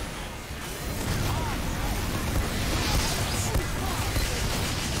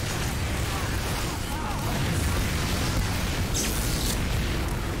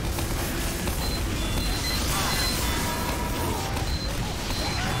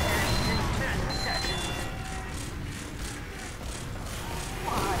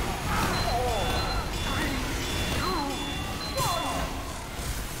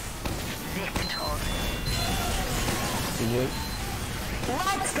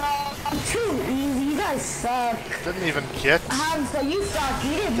 Let's go. I'm too easy. You guys suck. Didn't even get. So you suck. You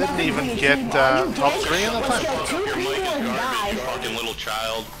did Didn't even get top 3 in the Let's time. go. Two people and die. Fucking little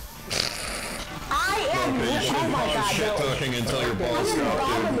child. I am. Oh my god. Shit No. talking until your balls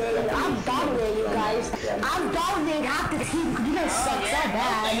stop, dude. I'm dominating you guys. I'm dominating half the team. You guys suck so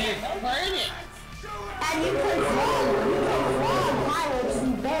bad. And you play flawed pilots. It's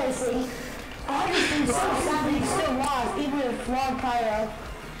embarrassing. Obviously, so sad you still lost, even with flawed pilot.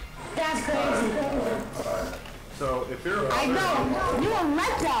 That's crazy. So if you're a I know. You're a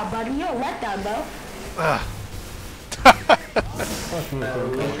letdown, buddy. You're a letdown, though.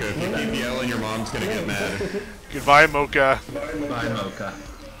 Okay, if you keep yelling, your mom's gonna get mad. Goodbye, Mocha. Bye, Mocha.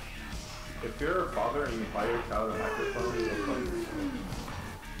 if you're a father and you buy your child a microphone, you'll play.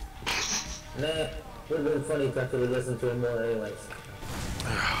 Nah, it would have been funny if I could have listened to it more anyways.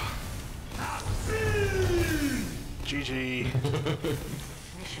 GG.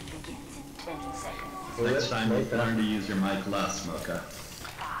 Mission begins in 10 seconds. Next time, you learn to use your mic less, Mocha.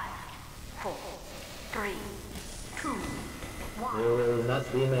 5, 4, 3, 2, 1. You will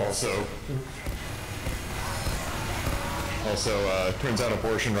not be missed. Also, turns out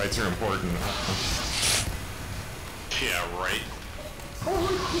abortion rights are important. Yeah, right.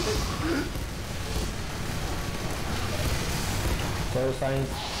 So science.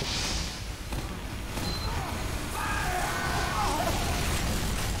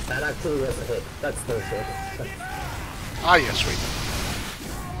 That actually was a hit. That's bullshit. Ah, yes, sweet.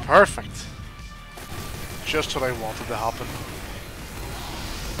 Perfect. Just what I wanted to happen.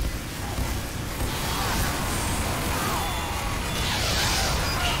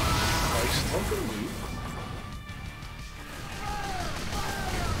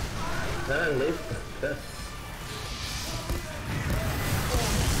 can leave.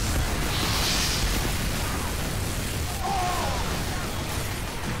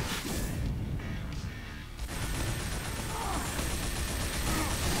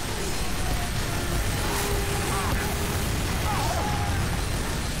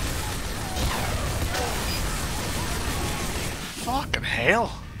 Fucking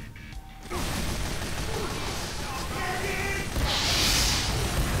hell.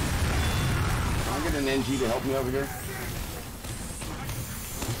 Can I get an NG to help me over here?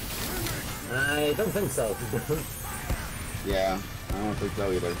 I don't think so. Yeah, I don't think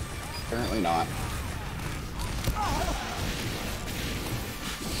so either. Apparently not.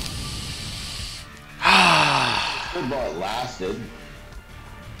 Good while it lasted.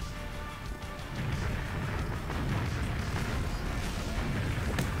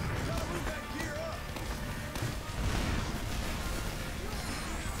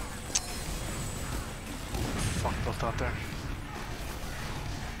 Fuck, built out there.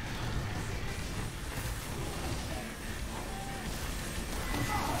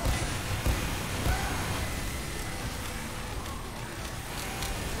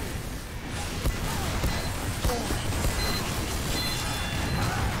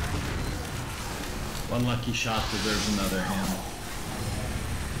 One lucky shot deserves another hand.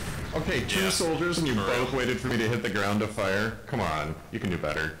 Okay, two soldiers and you both waited for me to hit the ground to fire? Come on, you can do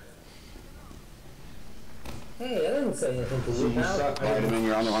better. Hey, I didn't say anything to So you, you pal. suck, Vitamin,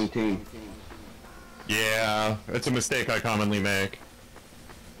 you're on the wrong team. Yeah, it's a mistake I commonly make.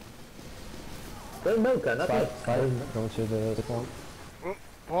 Well, Mocha, not me. Go to the point.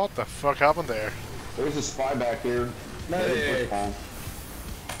 What the fuck happened there? There's a spy back here. Hey.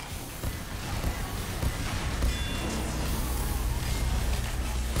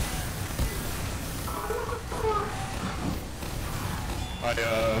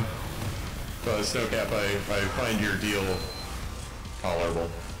 Snowcap, I find your deal tolerable.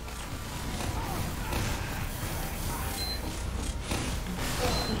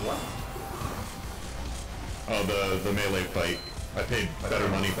 Oh, the melee fight. I paid better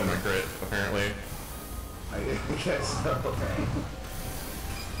money for my crit, apparently. I guess so.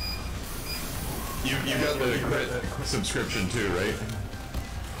 You got the crit subscription too, right?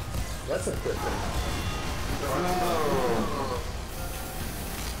 What's a subscription?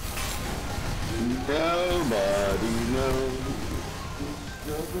 Nobody knows.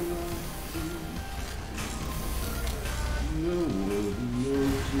 Nobody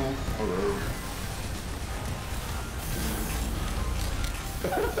knows my sorrow.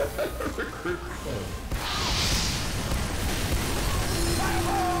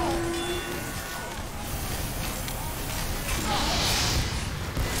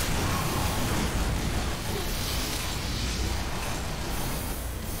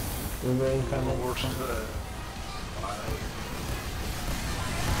 Remain kind of worse.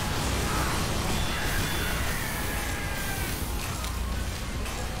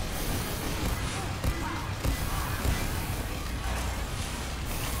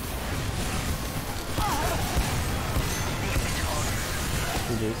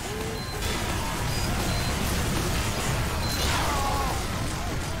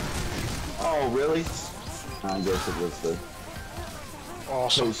 Oh, really? I guess it was the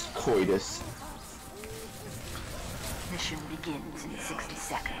Awesome. post-coitus. Mission begins in 60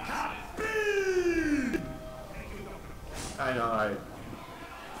 seconds. I know,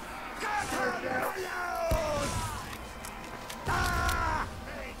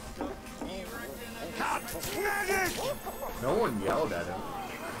 no one yelled at him.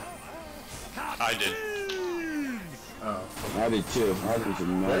 I did. Oh. I did too. I was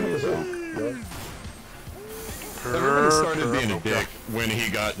annoying. Everybody started being a dick when he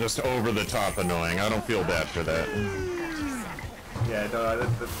got just over the top annoying. I don't feel bad for that. Yeah, no,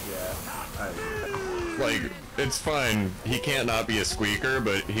 yeah. Like, it's fine. He can't not be a squeaker,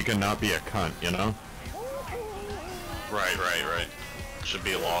 but he can not be a cunt, you know? Right. Should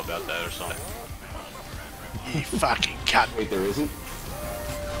be a law about that or something. You fucking cunt. Wait, there isn't?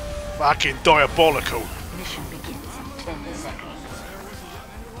 Fucking diabolical. Mission begins in 10 seconds.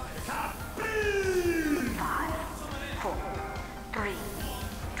 5, 4, 3,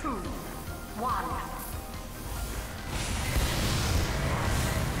 2, 1.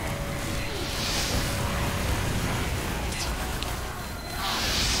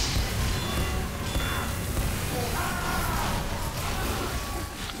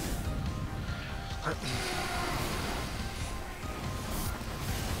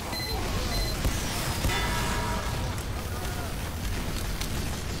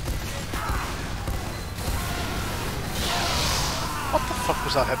 What the fuck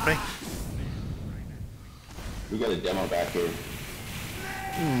was that hit me? got a demo back here.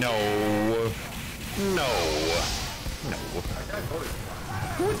 No. No. No.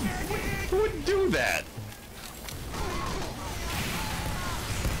 Who would do that?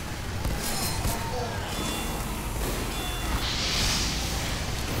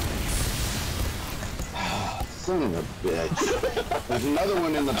 Son of a bitch. There's another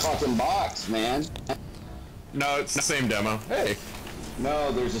one in the fucking box, man. No, it's the same demo. Hey.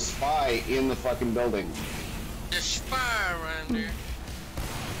 No, there's a spy in the fucking building. There's a spy around there.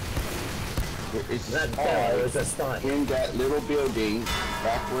 There is a That guy was a spy. in that little building,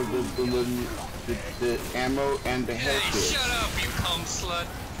 back where the ammo and the health Hey, is. shut up, you cum slut.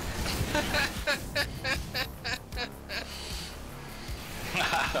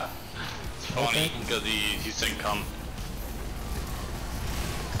 It's funny because he said come.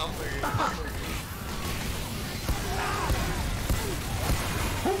 Come here.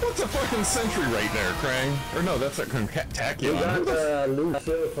 What's a fucking sentry right there, Krang? Or no, that's a You Tachyon. got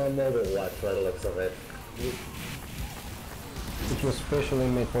Lucio from Overwatch by the looks of it. It was specially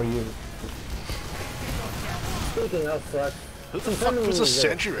made for you. Speaking of fuck, Who the fuck was a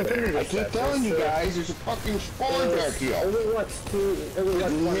sentry right there? I keep telling you guys, there's a fucking spawn back here. Overwatch 2,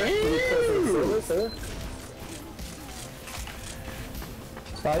 Overwatch 1 actually server, sir.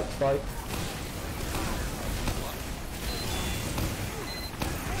 Spike, spike.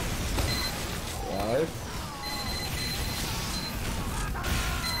 Right.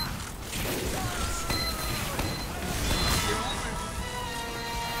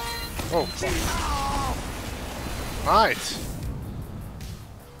 Oh, fuck. Right.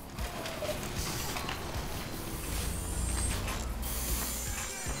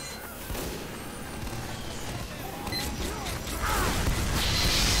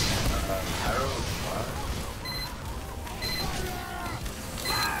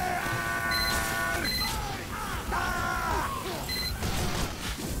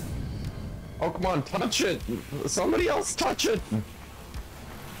 Oh, come on, touch it! Somebody else touch it!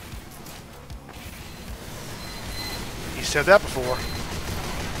 You said that before.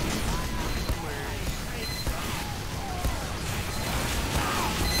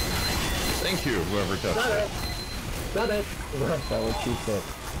 Thank you, whoever touched Got it. it. Got it. That's what she said.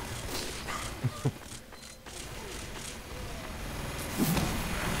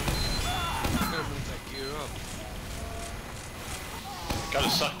 Gotta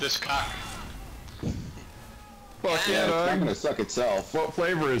suck this cock. Fuck Yeah, yeah, it's not dog. gonna suck itself. What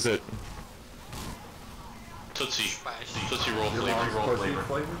flavor is it? Tootsie. Tootsie roll Your flavor. mom's pussy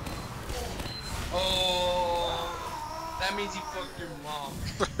flavor? Oh, that means you fucked your mom.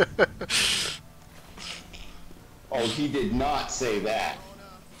 Oh, he did not say that.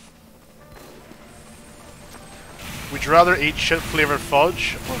 Would you rather eat shit flavored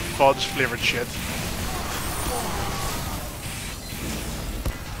fudge or fudge flavored shit?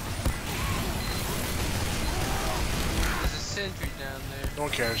 There's a sentry down there. No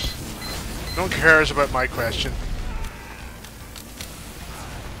one cares. No one cares about my question.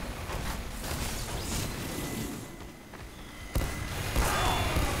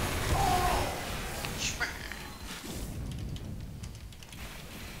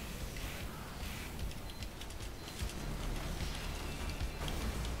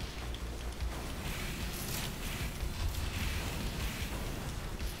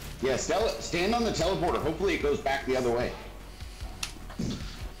 Yeah, stand on the teleporter. Hopefully it goes back the other way.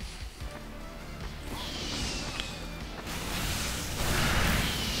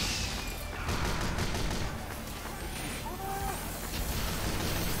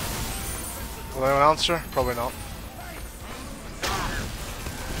 Will anyone answer? Probably not.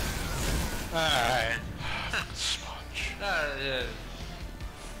 Alright. Sponge. Yeah.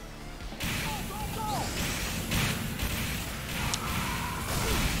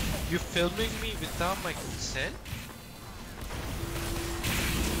 You filming me without my consent?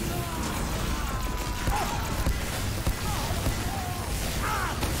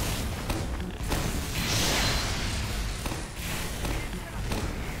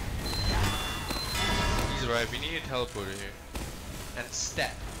 He's right, we need a teleporter here. And a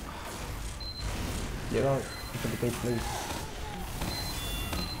stat. You don't. Look at the page, please.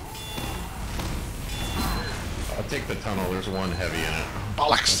 I'll take the tunnel, there's one heavy in it.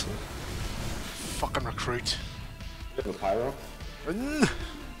 Bollocks! Fucking recruit. You have a pyro? Alright.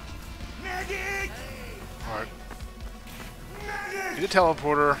 Need a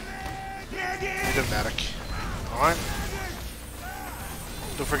teleporter. Need a medic. Alright.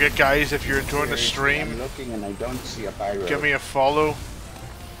 Don't forget, guys, if you're enjoying the I'm stream, looking and I don't see a pyro. give me a follow.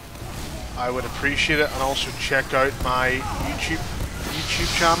 I would appreciate it, and also check out my YouTube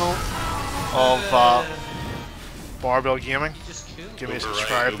channel of Barbell Gaming. Just killed. Give me a Uber right,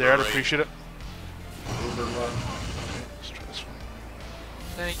 subscribe Uber there, I'd right. appreciate it. Overlook. Let's try this one.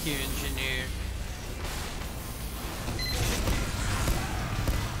 Thank you, engineer.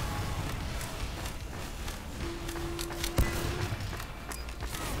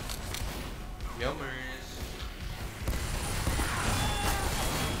 Yummers.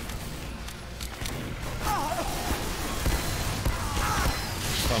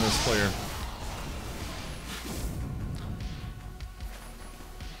 Tunnel's clear.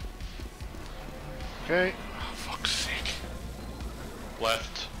 Okay. Oh, fuck's sake.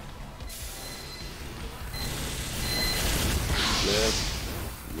 Left.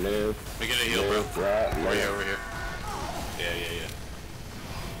 Left. We get a heal, bro. Left, right, Over here, left. over here. Yeah.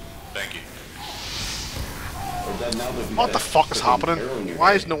 Thank you. But then now that you What got the a fuck is freaking happening? arrow in your Why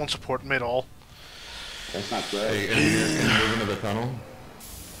head, is no one supporting me at all? That's not good. Hey, engineer, can you move into the tunnel?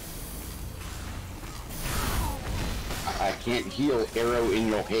 I can't heal arrow in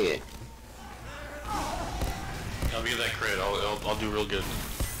your head. I'll get that crit. I'll do real good.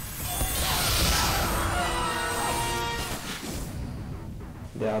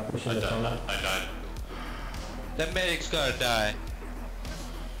 Yeah, I'll push in the tunnel. I died. That medic's gotta die.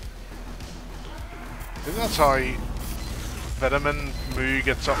 I think that's how Vitamin Moo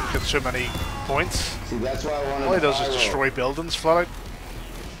gets so many points. See, that's why I wanted All he the does is pyro. destroy buildings flat out.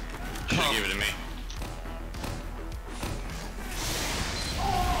 Should've given it to me.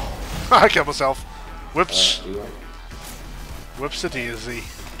 I killed myself. Whoops. Do it. Whoops a daisy.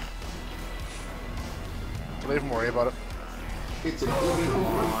 Don't even worry about it. It's a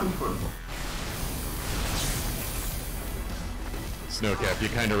on. Snowcap, you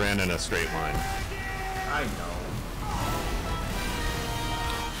kind of ran in a straight line. I know.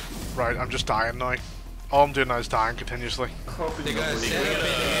 Right, I'm just dying now. All I'm doing now is dying continuously. Hoping They gotta nobody set up gets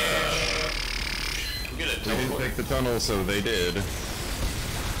in it. here. Get it. We didn't take the tunnel, so they did.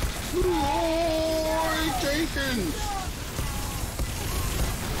 Roy Jenkins!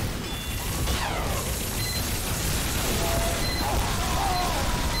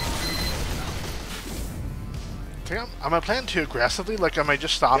 Am I playing too aggressively? Like, am I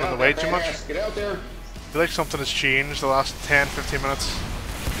just standing in the way too much? Get out there! I feel like something has changed the last 10-15 minutes.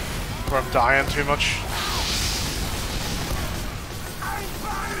 Where I'm dying too much.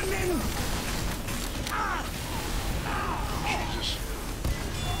 Jesus.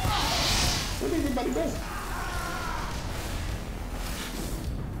 Where did everybody go?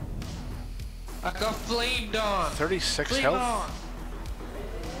 I got flamed on. 36 Flame health? on.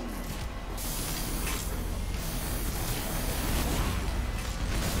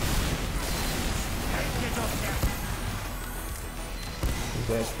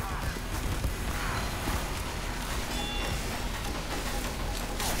 Dead.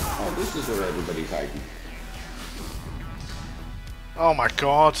 Oh, this is where everybody's hiding. Oh my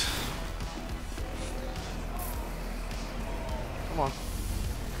god. Come on.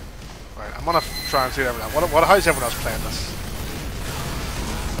 Right, I'm gonna try and see everyone. How's everyone else playing this?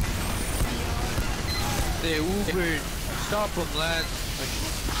 They Ubered. Stop them, lads.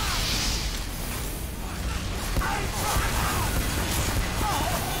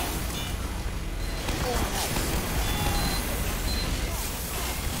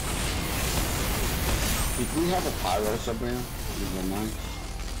 Did we have a pyro somewhere? Is that mine?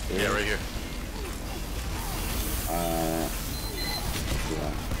 Yeah, right here.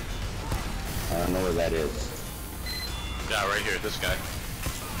 Yeah. I don't know where that is. Yeah, right here. This guy.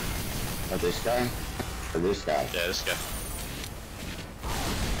 Oh, this guy? Or this guy? Yeah, this guy.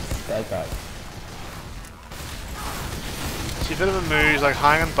 That guy. See a bit of a move, he's like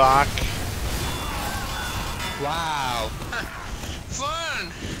hanging back. Wow.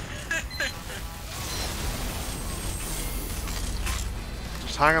 Fun.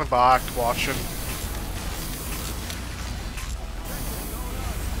 Just hanging back, watching.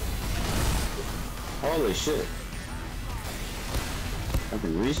 Holy shit.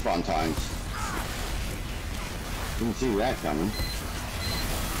 Fucking respawn times. Didn't see that coming.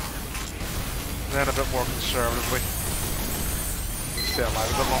 Then a bit more conservatively. Stay alive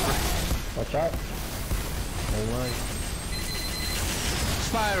a bit longer. Watch out. No line.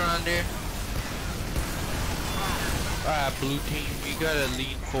 Spy around there. Alright, blue team, you gotta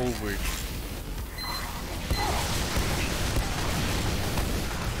lean forward.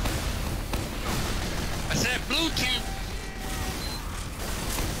 I said blue team!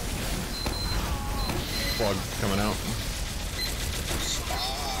 Fog coming out.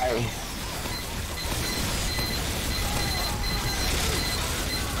 Spy.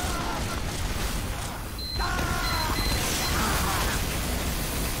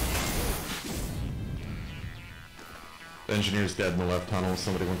 engineer's dead in the left tunnel.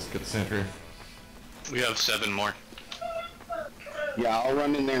 Somebody wants to get the sentry. We have 7 more. Yeah, I'll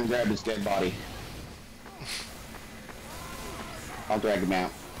run in there and grab his dead body. I'll drag him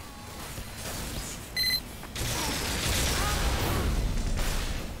out.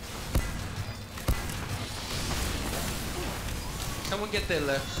 Someone get their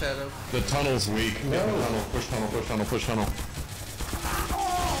left shadow. The tunnel's weak. Get the tunnel. Push tunnel, push tunnel, push tunnel.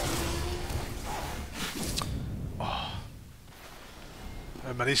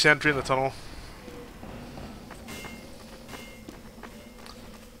 A mini sentry in the tunnel.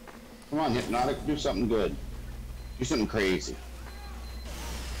 Come on, Hypnotic, do something good. Do something crazy.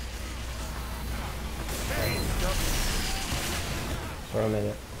 For a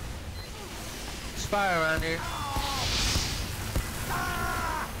minute. Spy around here.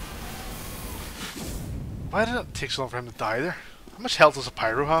 Why did it take so long for him to die there? How much health does a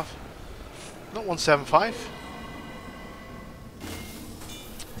pyro have? Not 175?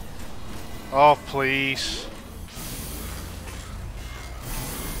 Oh, please.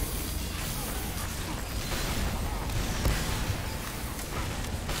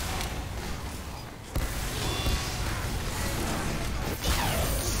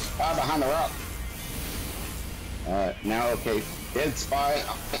 Spy behind the rock. Now okay. Dead spy.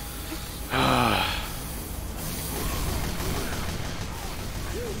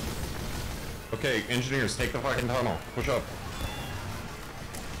 Okay, engineers, take the fucking tunnel. Push up.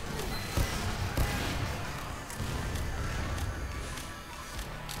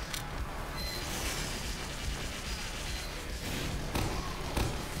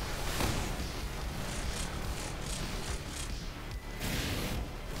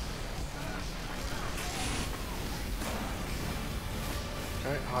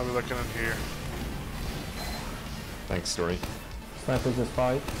 Okay, how are we looking in here? Thanks, Story. Sniper's just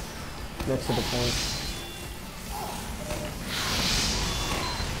 5. Next to the point.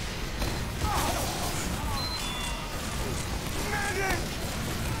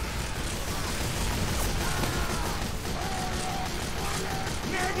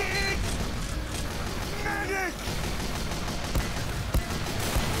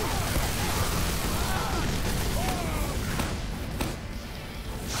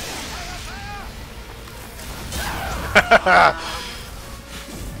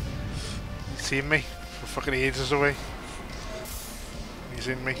 He's seen me for fucking ages away. He's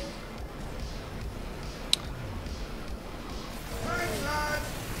in me.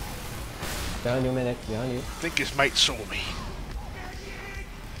 Behind you, medic. Behind you. I think his mate saw me.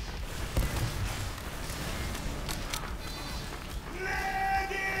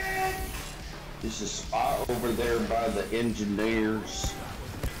 There's a spot over there by the engineers.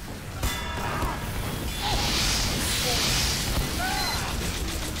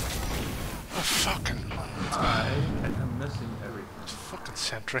 Oh, fucking. I am missing everything. Fucking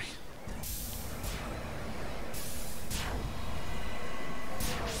sentry.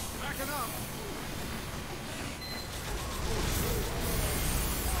 Backing up.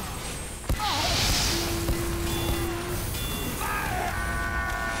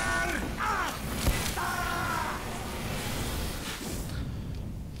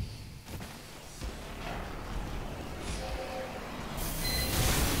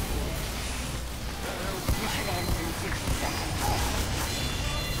 Mission ends in 60 seconds.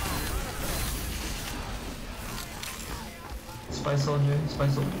 Spy soldier, spy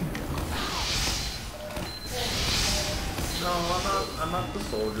soldier. No, I'm not the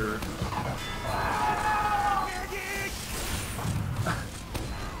soldier.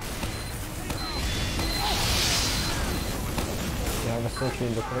 Yeah, I have a sentry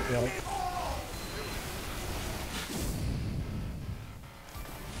in the courtyard.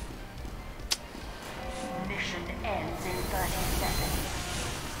 Mission ends in 30 seconds.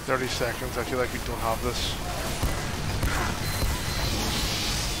 30 seconds. I feel like we don't have this.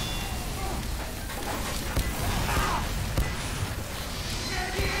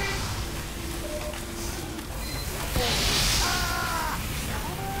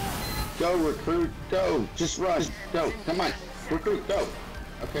 Go, recruit, go. Just run, go. Come on, recruit, go.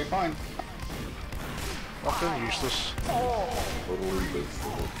 Okay, fine. Fucking useless. Totally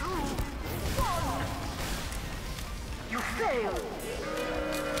wasteful. You failed.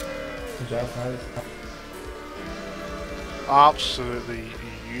 Good job, guys. Absolutely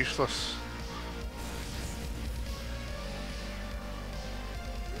useless.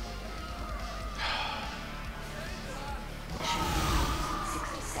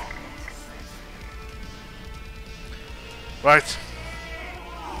 Right.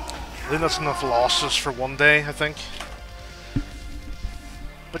 I think that's enough losses for one day, I think.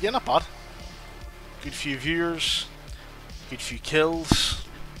 But yeah, not bad. Good few viewers. Good few kills.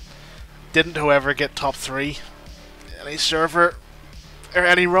 Didn't, however, get top 3 any server or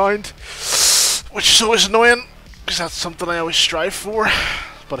any round, which is always annoying because that's something I always strive for.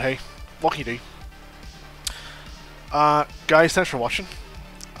 But hey, what can you do? Guys, thanks for watching.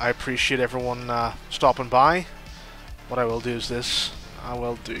 I appreciate everyone stopping by. What I will do is this. I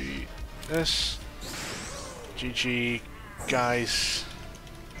will do this. GG, guys.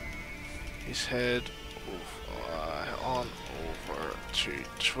 Please head on over to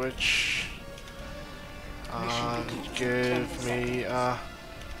Twitch and give me a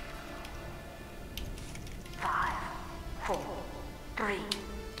 5, 4, 3,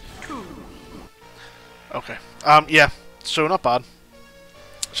 2. Okay. Yeah. So not bad.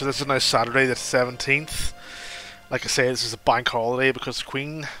 So this is now Saturday the 17th. Like I say, this is a bank holiday because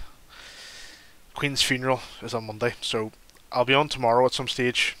Queen's funeral is on Monday. So I'll be on tomorrow at some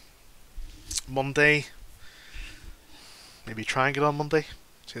stage. Monday. Maybe try and get on Monday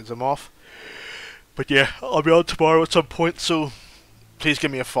since I'm off. But yeah, I'll be on tomorrow at some point. So please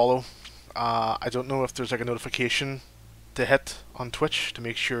give me a follow. I don't know if there's like a notification to hit on Twitch to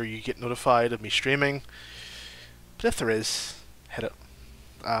make sure you get notified of me streaming. But if there is, hit it.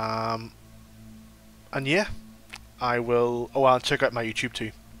 And yeah, I will. Oh, I'll check out my YouTube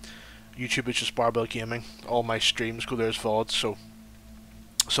too. YouTube is just Barbell Gaming. All my streams go there as VODs, so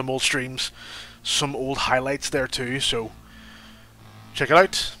some old streams, some old highlights there too. So check it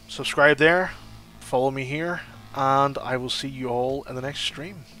out. Subscribe there. Follow me here, and I will see you all in the next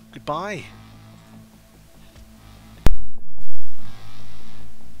stream. Goodbye.